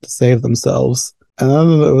sunup to save themselves. And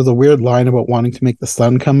then there was a weird line about wanting to make the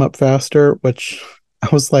sun come up faster, which I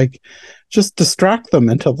was like, just distract them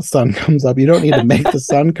until the sun comes up. You don't need to make the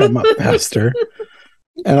sun come up faster.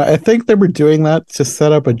 And I think they were doing that to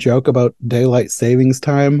set up a joke about daylight savings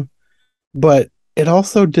time, but it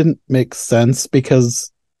also didn't make sense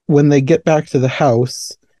because when they get back to the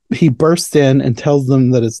house, he bursts in and tells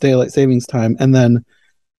them that it's daylight savings time, and then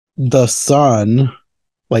the sun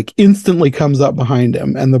like instantly comes up behind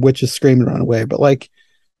him and the witch is screaming run away. But like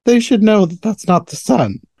they should know that that's not the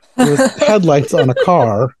sun. It was headlights on a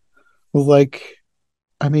car. It was like,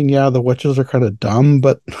 I mean, yeah, the witches are kind of dumb,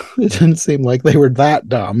 but it didn't seem like they were that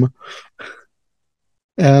dumb.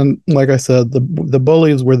 And like I said, the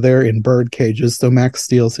bullies were there in bird cages, so Max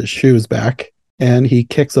steals his shoes back and he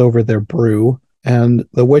kicks over their brew. And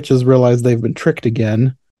the witches realize they've been tricked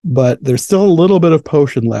again, but there's still a little bit of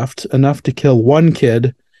potion left, enough to kill one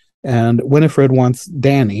kid. And Winifred wants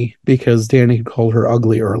Danny because Danny called her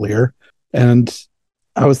ugly earlier. And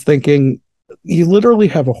I was thinking, you literally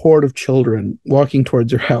have a horde of children walking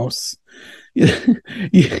towards your house.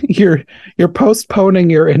 You're postponing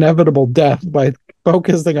your inevitable death by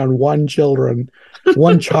focusing on one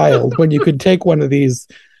child, when you could take one of these.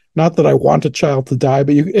 Not that I want a child to die,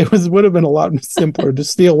 but would have been a lot simpler to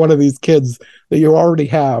steal one of these kids that you already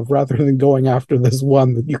have rather than going after this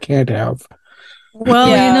one that you can't have. Well,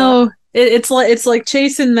 yeah. It's like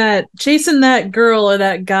chasing that girl or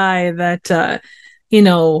that guy that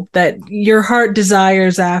that your heart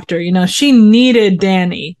desires after. She needed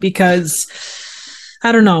Danny because,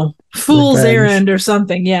 I don't know, fool's revenge. Errand or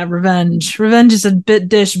something. Yeah, revenge. Revenge is a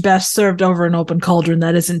dish best served over an open cauldron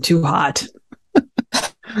that isn't too hot.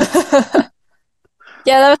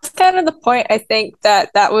 Yeah, that was kind of the point. I think that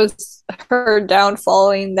was her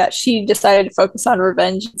downfalling, that she decided to focus on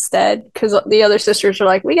revenge instead, because the other sisters are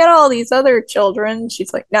like, we got all these other children.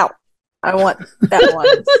 She's like, no, I want that one.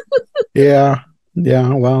 Yeah,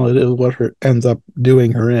 well, it is what ends up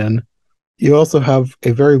doing her in. You also have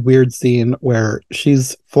a very weird scene where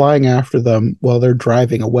she's flying after them while they're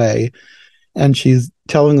driving away, and she's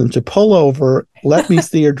telling them to pull over, let me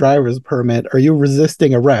see your driver's permit, are you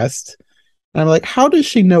resisting arrest? And I'm like, how does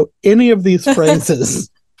she know any of these phrases?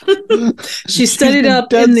 She studied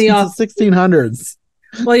up in the 1600s.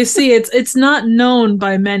 Well, you see, it's not known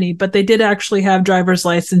by many, but they did actually have driver's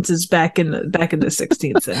licenses back in the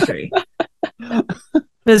 16th century.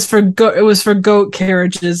 It was for goat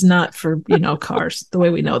carriages, not for cars the way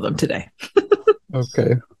we know them today.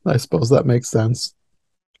 Okay, I suppose that makes sense.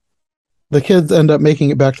 The kids end up making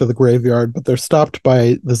it back to the graveyard, but they're stopped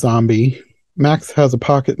by the zombie. Max has a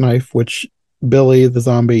pocket knife, which Billy, the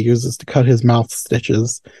zombie, uses to cut his mouth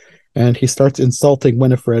stitches, and he starts insulting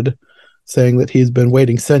Winifred, saying that he's been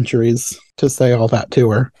waiting centuries to say all that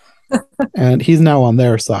to her. And he's now on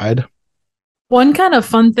their side. One kind of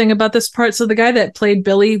fun thing about this part, so the guy that played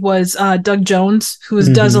Billy was Doug Jones, who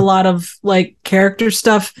does a lot of like character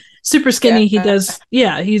stuff. Super skinny.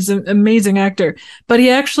 Yeah. He's an amazing actor. But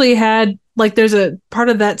he actually had, like, there's a part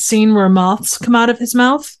of that scene where moths come out of his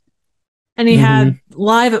mouth, and he had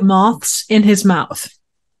live moths in his mouth.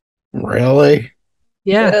 Really?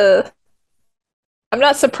 Yeah. I'm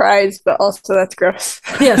not surprised, but also that's gross.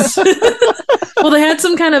 Yes. Well, they had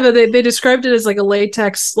some kind of they described it as like a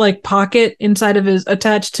latex like pocket inside of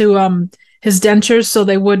attached to his dentures, so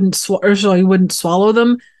they wouldn't so he wouldn't swallow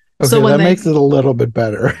them. Okay, so that makes it a little bit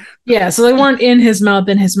better. Yeah, so they weren't in his mouth.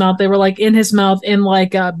 They were like in his mouth in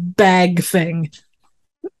like a bag thing.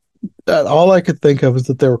 All I could think of is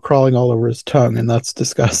that they were crawling all over his tongue, and that's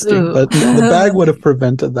disgusting. Ooh. But the bag would have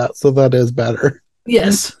prevented that, so that is better.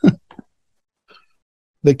 Yes.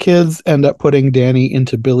 The kids end up putting Danny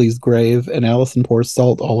into Billy's grave, and Allison pours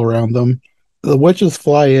salt all around them. The witches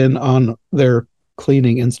fly in on their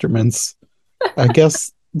cleaning instruments. I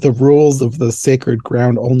guess the rules of the sacred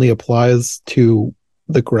ground only applies to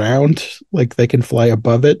the ground. Like, they can fly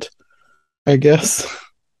above it, I guess.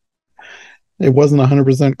 It wasn't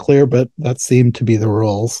 100% clear, but that seemed to be the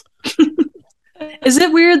rules. Is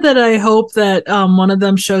it weird that I hope that one of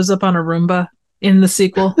them shows up on a Roomba in the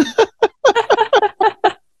sequel?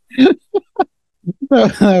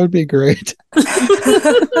 That would be great.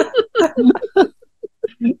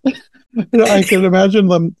 I can imagine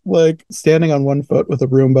them like standing on one foot with a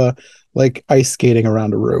Roomba, like ice skating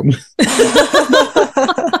around a room.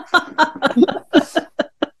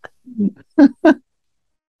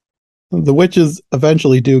 The witches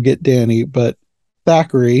eventually do get Danny, but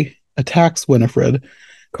Thackeray attacks Winifred,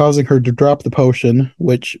 causing her to drop the potion,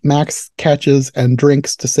 which Max catches and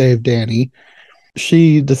drinks to save Danny.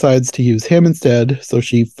 She decides to use him instead, so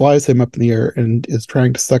she flies him up in the air and is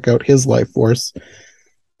trying to suck out his life force.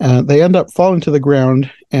 They end up falling to the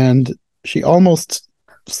ground, and she almost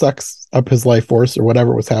sucks up his life force or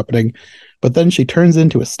whatever was happening, but then she turns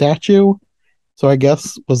into a statue, So I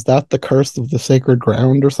guess, was that the curse of the sacred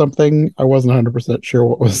ground or something? I wasn't 100% sure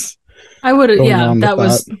what was I would have, going yeah, on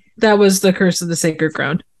with that was the curse of the sacred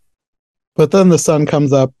ground. But then the sun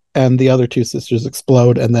comes up and the other two sisters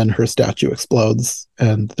explode, and then her statue explodes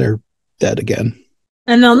and they're dead again.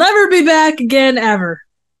 And they'll never be back again, ever.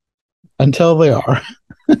 Until they are.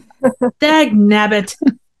 Dag nabbit.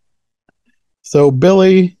 So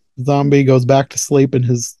Billy, zombie, goes back to sleep in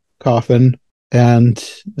his coffin, and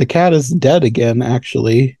the cat is dead again,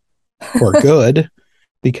 actually, for good,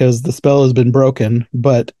 because the spell has been broken,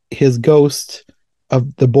 but his ghost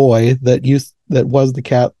of the boy that was the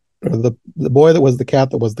cat, or the boy that was the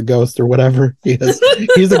cat that was the ghost, or whatever he is,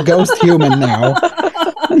 he's a ghost human now.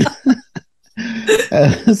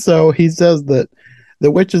 So he says that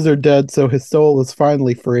the witches are dead, so his soul is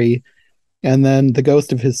finally free. And then the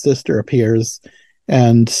ghost of his sister appears,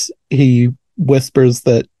 and he whispers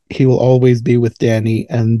that he will always be with Danny,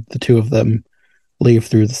 and the two of them leave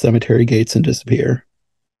through the cemetery gates and disappear.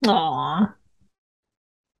 Aww.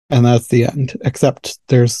 And that's the end. Except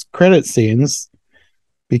there's credit scenes,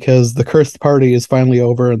 because the cursed party is finally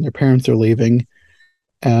over and their parents are leaving,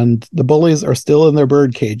 and the bullies are still in their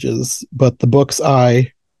bird cages, but the book's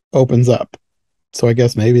eye opens up. So I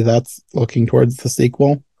guess maybe that's looking towards the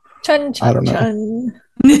sequel. Chun, chun, I don't know. Chun.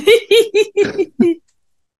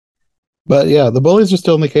 But yeah, the bullies are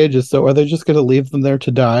still in the cages, so are they just going to leave them there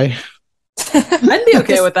to die? I'd be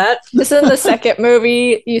okay with that. Just in the second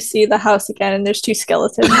movie, you see the house again, and there's two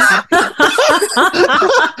skeletons.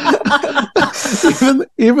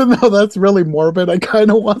 even though that's really morbid, I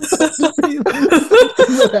kind of want that to be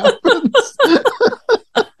something that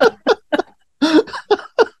happens.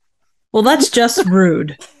 Well, that's just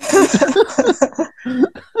rude.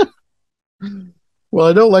 Well,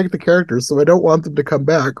 I don't like the characters, so I don't want them to come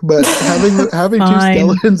back. But having two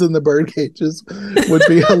skeletons in the bird cages would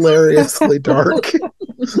be hilariously dark.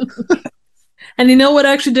 And you know what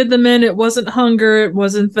actually did them in? It wasn't hunger, it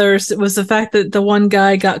wasn't thirst. It was the fact that the one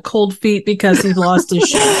guy got cold feet because he lost his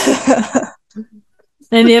shit.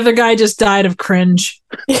 And the other guy just died of cringe.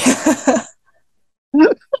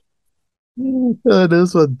 That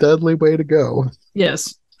is a deadly way to go.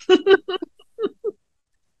 Yes.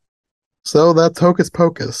 So that's Hocus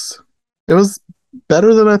Pocus. It was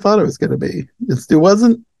better than I thought it was going to be. It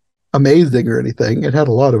wasn't amazing or anything. It had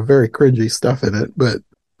a lot of very cringy stuff in it, but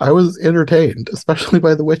I was entertained, especially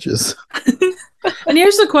by the witches. And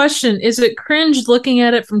here's the question. Is it cringe looking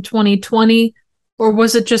at it from 2020, or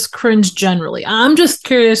was it just cringe generally? I'm just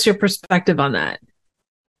curious your perspective on that.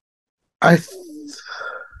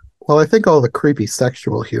 I think all the creepy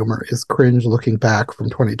sexual humor is cringe looking back from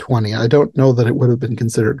 2020. I don't know that it would have been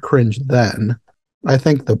considered cringe then. I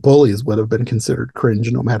think the bullies would have been considered cringe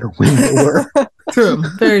no matter when they were. True.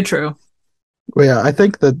 Very true. Well, yeah, I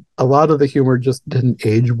think that a lot of the humor just didn't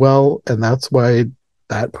age well, and that's why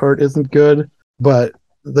that part isn't good. But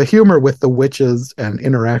the humor with the witches and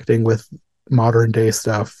interacting with modern day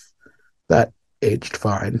stuff, that aged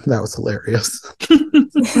fine. That was hilarious.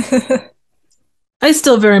 I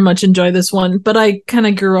still very much enjoy this one, but I kind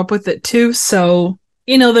of grew up with it too. So,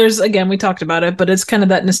 again, we talked about it, but it's kind of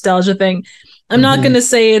that nostalgia thing. I'm not going to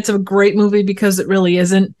say it's a great movie because it really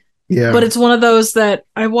isn't. Yeah. But it's one of those that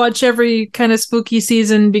I watch every kind of spooky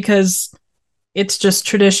season because it's just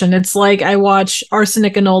tradition. It's like I watch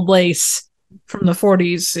Arsenic and Old Lace from the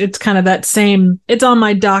 40s. It's kind of that same, it's on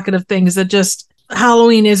my docket of things that just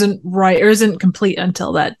Halloween isn't right or isn't complete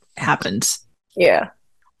until that happens. Yeah.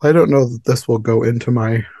 I don't know that this will go into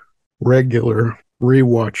my regular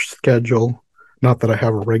rewatch schedule. Not that I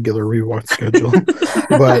have a regular rewatch schedule,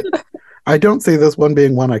 but I don't see this one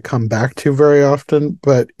being one I come back to very often.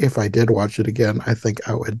 But if I did watch it again, I think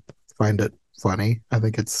I would find it funny. I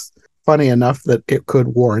think it's funny enough that it could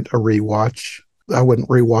warrant a rewatch. I wouldn't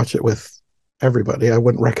rewatch it with everybody. I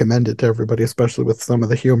wouldn't recommend it to everybody, especially with some of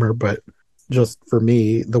the humor. But just for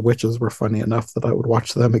me, the witches were funny enough that I would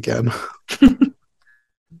watch them again.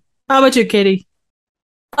 How about you, Katie?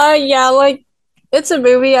 Yeah, it's a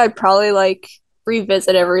movie I'd probably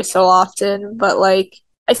revisit every so often, but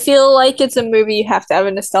I feel like it's a movie you have to have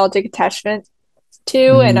a nostalgic attachment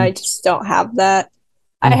to, and I just don't have that.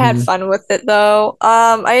 I had fun with it though.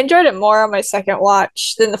 I enjoyed it more on my second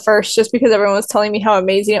watch than the first, just because everyone was telling me how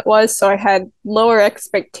amazing it was, so I had lower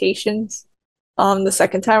expectations. The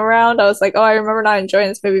second time around, I was like, oh, I remember not enjoying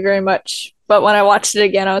this movie very much. But when I watched it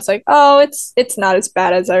again, I was like, oh, it's not as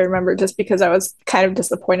bad as I remember, just because I was kind of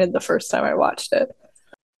disappointed the first time I watched it.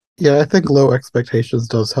 Yeah, I think low expectations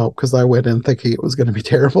does help, because I went in thinking it was going to be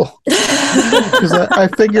terrible. Because I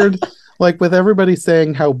figured, with everybody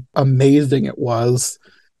saying how amazing it was,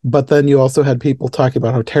 but then you also had people talking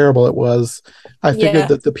about how terrible it was. I figured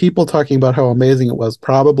that the people talking about how amazing it was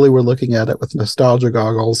probably were looking at it with nostalgia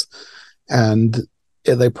goggles, and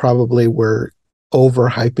they probably were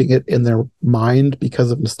overhyping it in their mind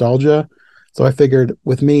because of nostalgia. So I figured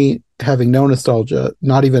with me having no nostalgia,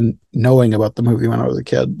 not even knowing about the movie when I was a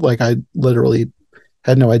kid, like I literally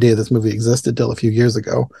had no idea this movie existed till a few years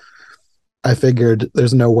ago. I figured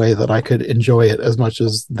there's no way that I could enjoy it as much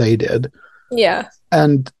as they did. Yeah.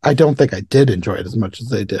 And I don't think I did enjoy it as much as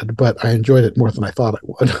they did, but I enjoyed it more than I thought I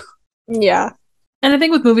would. Yeah. And I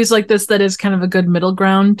think with movies like this, that is kind of a good middle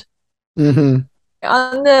ground. Mm-hmm.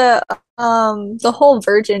 On the whole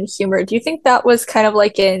virgin humor, do you think that was kind of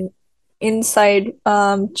like an inside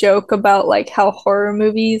joke about like how horror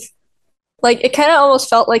movies, like it kind of almost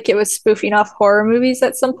felt like it was spoofing off horror movies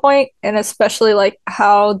at some point, and especially like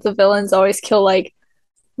how the villains always kill like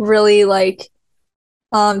really like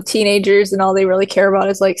teenagers and all they really care about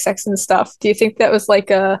is like sex and stuff. Do you think that was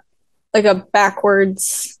like a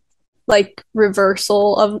backwards like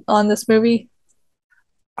reversal of on this movie?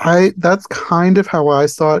 That's kind of how I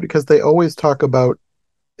saw it, because they always talk about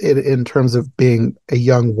it in terms of being a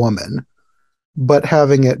young woman, but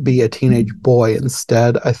having it be a teenage boy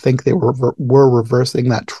instead. I think they were reversing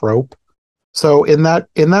that trope. So in that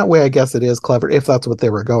way, I guess it is clever if that's what they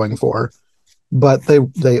were going for. But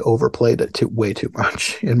they overplayed it way too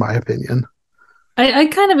much, in my opinion. I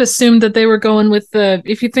kind of assumed that they were going with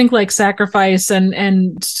if you think like sacrifice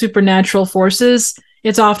and supernatural forces,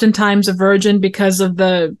 it's oftentimes a virgin because of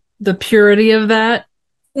the purity of that.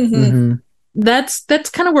 Mm-hmm. Mm-hmm. That's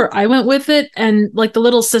kind of where I went with it. And like the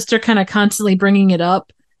little sister kind of constantly bringing it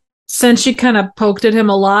up, since she kind of poked at him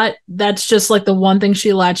a lot, that's just like the one thing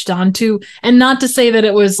she latched onto. And not to say that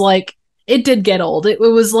it was like, it did get old. It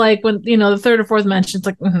was like when, the third or fourth mention, it's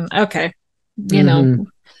like, okay,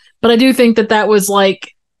 But I do think that was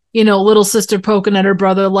like, little sister poking at her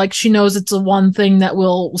brother, like she knows it's the one thing that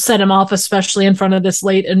will set him off, especially in front of this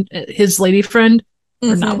his lady friend,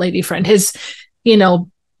 or not lady friend, his,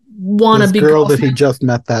 wannabe girl that he just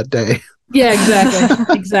met that day. Yeah,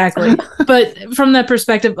 exactly. Exactly. But from that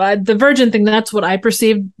perspective, the virgin thing, that's what I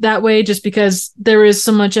perceived that way, just because there is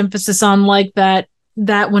so much emphasis on like that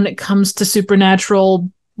when it comes to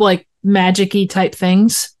supernatural, like magic-y type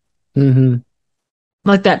things. Mm-hmm.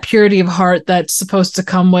 Like that purity of heart that's supposed to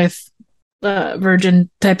come with virgin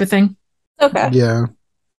type of thing. Okay. Yeah.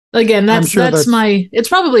 Again, that's it's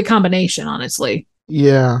probably a combination, honestly.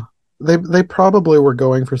 Yeah. They probably were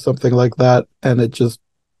going for something like that, and it just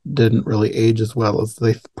didn't really age as well as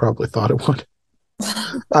they probably thought it would.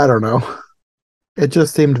 I don't know. It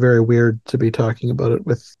just seemed very weird to be talking about it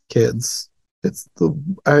with kids.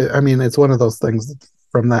 I mean, it's one of those things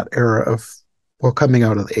from that era of, well, coming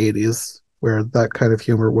out of the 80s, where that kind of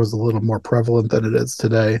humor was a little more prevalent than it is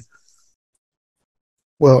today.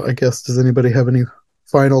 Well, I guess, does anybody have any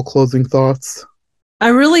final closing thoughts? I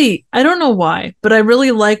don't know why, but I really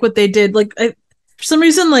like what they did. Like, for some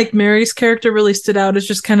reason, like Mary's character really stood out as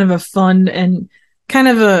just kind of a fun and kind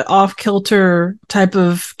of a off-kilter type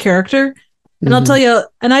of character. And I'll tell you,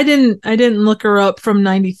 and I didn't look her up from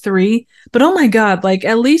 93, but oh my God, like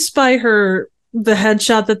at least by the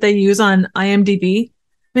headshot that they use on IMDb,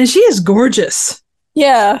 man, she is gorgeous.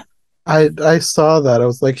 Yeah. I saw that. I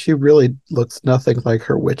was like, she really looks nothing like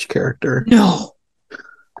her witch character. No.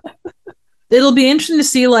 It'll be interesting to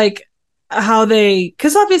see like how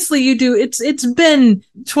because obviously it's been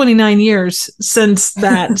 29 years since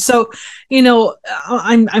that. So,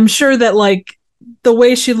 I'm sure that like the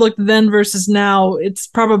way she looked then versus now, it's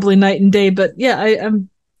probably night and day. But yeah, I'm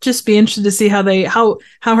just be interested to see how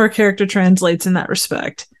her character translates in that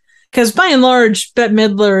respect. Because by and large, Bette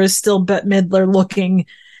Midler is still Bette Midler looking,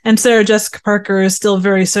 and Sarah Jessica Parker is still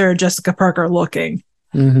very Sarah Jessica Parker looking.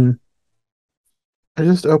 Mm-hmm. I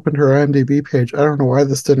just opened her IMDb page. I don't know why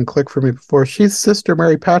this didn't click for me before. She's Sister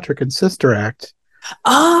Mary Patrick in Sister Act.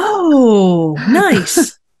 Oh,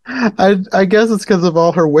 nice. I guess it's because of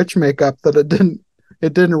all her witch makeup that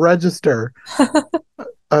it didn't register.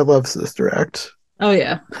 I love Sister Act. Oh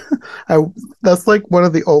yeah. That's like one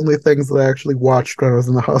of the only things that I actually watched when I was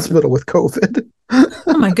in the hospital with COVID.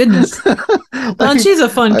 Oh my goodness. And she's a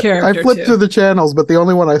fun character. I flipped through the channels, but the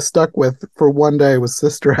only one I stuck with for one day was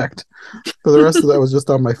Sister Act. For the rest of that was just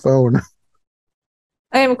on my phone.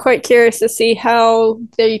 I am quite curious to see how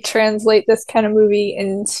they translate this kind of movie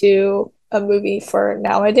into a movie for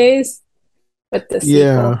nowadays with the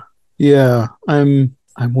sequel. Yeah. I'm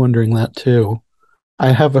wondering that too.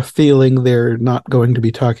 I have a feeling they're not going to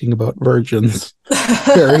be talking about virgins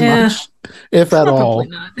very much, if at all.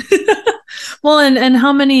 Not. Well, and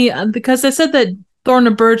how many? Because I said that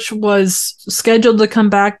Thorna Birch was scheduled to come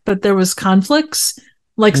back, but there was conflicts,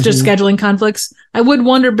 like just scheduling conflicts. I would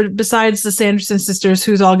wonder, but besides the Sanderson sisters,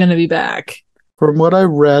 who's all going to be back? From what I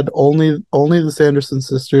read, only the Sanderson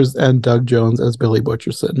sisters and Doug Jones as Billy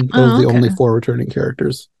Butcherson. Those are the only 4 returning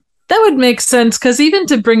characters. That would make sense, because even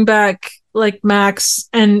to bring back like Max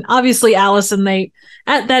and obviously Allison, they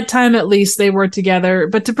at that time at least they were together,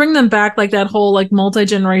 but to bring them back, like that whole like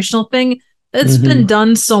multi-generational thing, it's been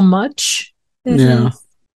done so much. Yeah,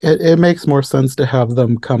 it makes more sense to have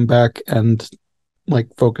them come back and like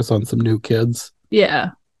focus on some new kids.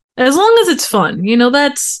 Yeah. As long as it's fun,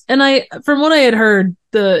 that's, and from what I had heard,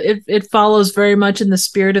 it follows very much in the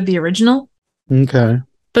spirit of the original. Okay.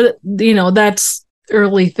 But, that's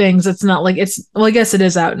early things. It's not like well, I guess it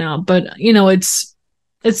is out now, but, it's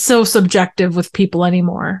so subjective with people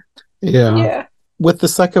anymore. Yeah. With the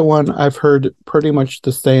second one, I've heard pretty much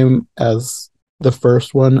the same as the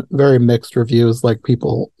first one. Very mixed reviews, like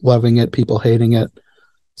people loving it, people hating it.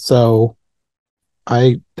 So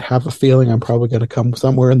I have a feeling I'm probably going to come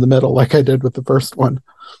somewhere in the middle like I did with the first one.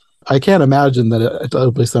 I can't imagine that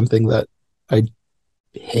it'll be something that I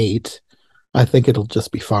hate. I think it'll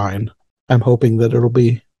just be fine. I'm hoping that it'll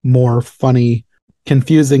be more funny,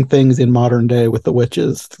 confusing things in modern day with the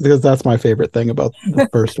witches, because that's my favorite thing about the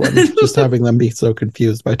first one, just having them be so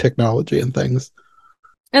confused by technology and things.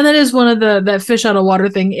 And that is one of that fish out of water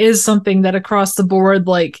thing is something that across the board,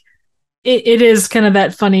 like, it is kind of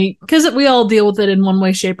that funny, because we all deal with it in one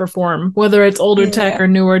way, shape, or form, whether it's older tech or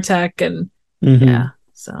newer tech. And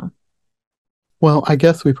so. Well, I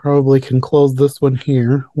guess we probably can close this one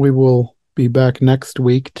here. We will be back next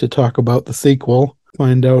week to talk about the sequel,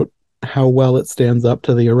 find out how well it stands up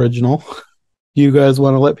to the original. You guys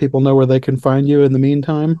want to let people know where they can find you in the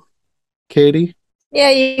meantime? Katie? Yeah,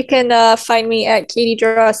 you can find me at Katie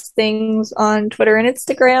Draws Things on Twitter and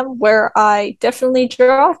Instagram, where I definitely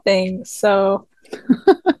draw things. So,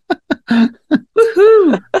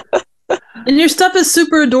 woohoo! And your stuff is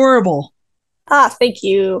super adorable. Thank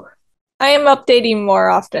you. I am updating more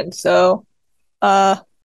often, so I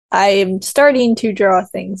am starting to draw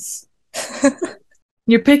things.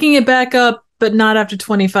 You're picking it back up, but not after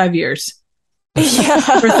 25 years. Yeah.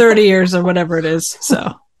 Or 30 years or whatever it is.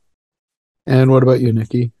 So. And what about you,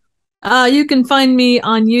 Nikki? You can find me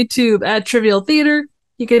on YouTube at Trivial Theater.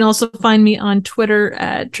 You can also find me on Twitter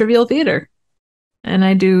at Trivial Theater. And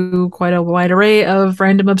I do quite a wide array of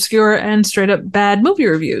random, obscure, and straight up bad movie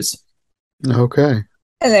reviews. Okay.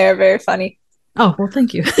 And they're very funny. Oh, well,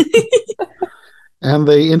 thank you. And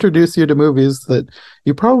they introduce you to movies that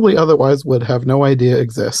you probably otherwise would have no idea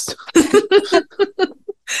exist.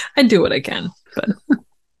 I do what I can, but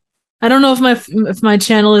I don't know if my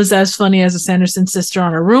channel is as funny as a Sanderson sister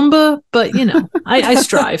on a Roomba, but I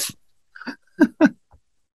strive.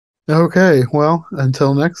 Okay, well,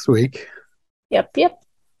 until next week. Yep.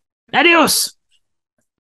 Adios!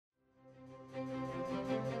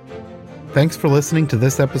 Thanks for listening to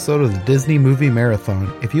this episode of the Disney Movie Marathon.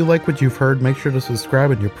 If you like what you've heard, make sure to subscribe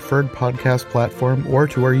on your preferred podcast platform or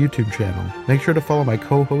to our YouTube channel. Make sure to follow my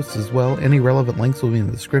co-hosts as well. Any relevant links will be in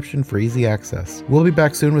the description for easy access. We'll be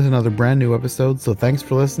back soon with another brand new episode, so thanks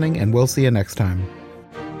for listening, and we'll see you next time.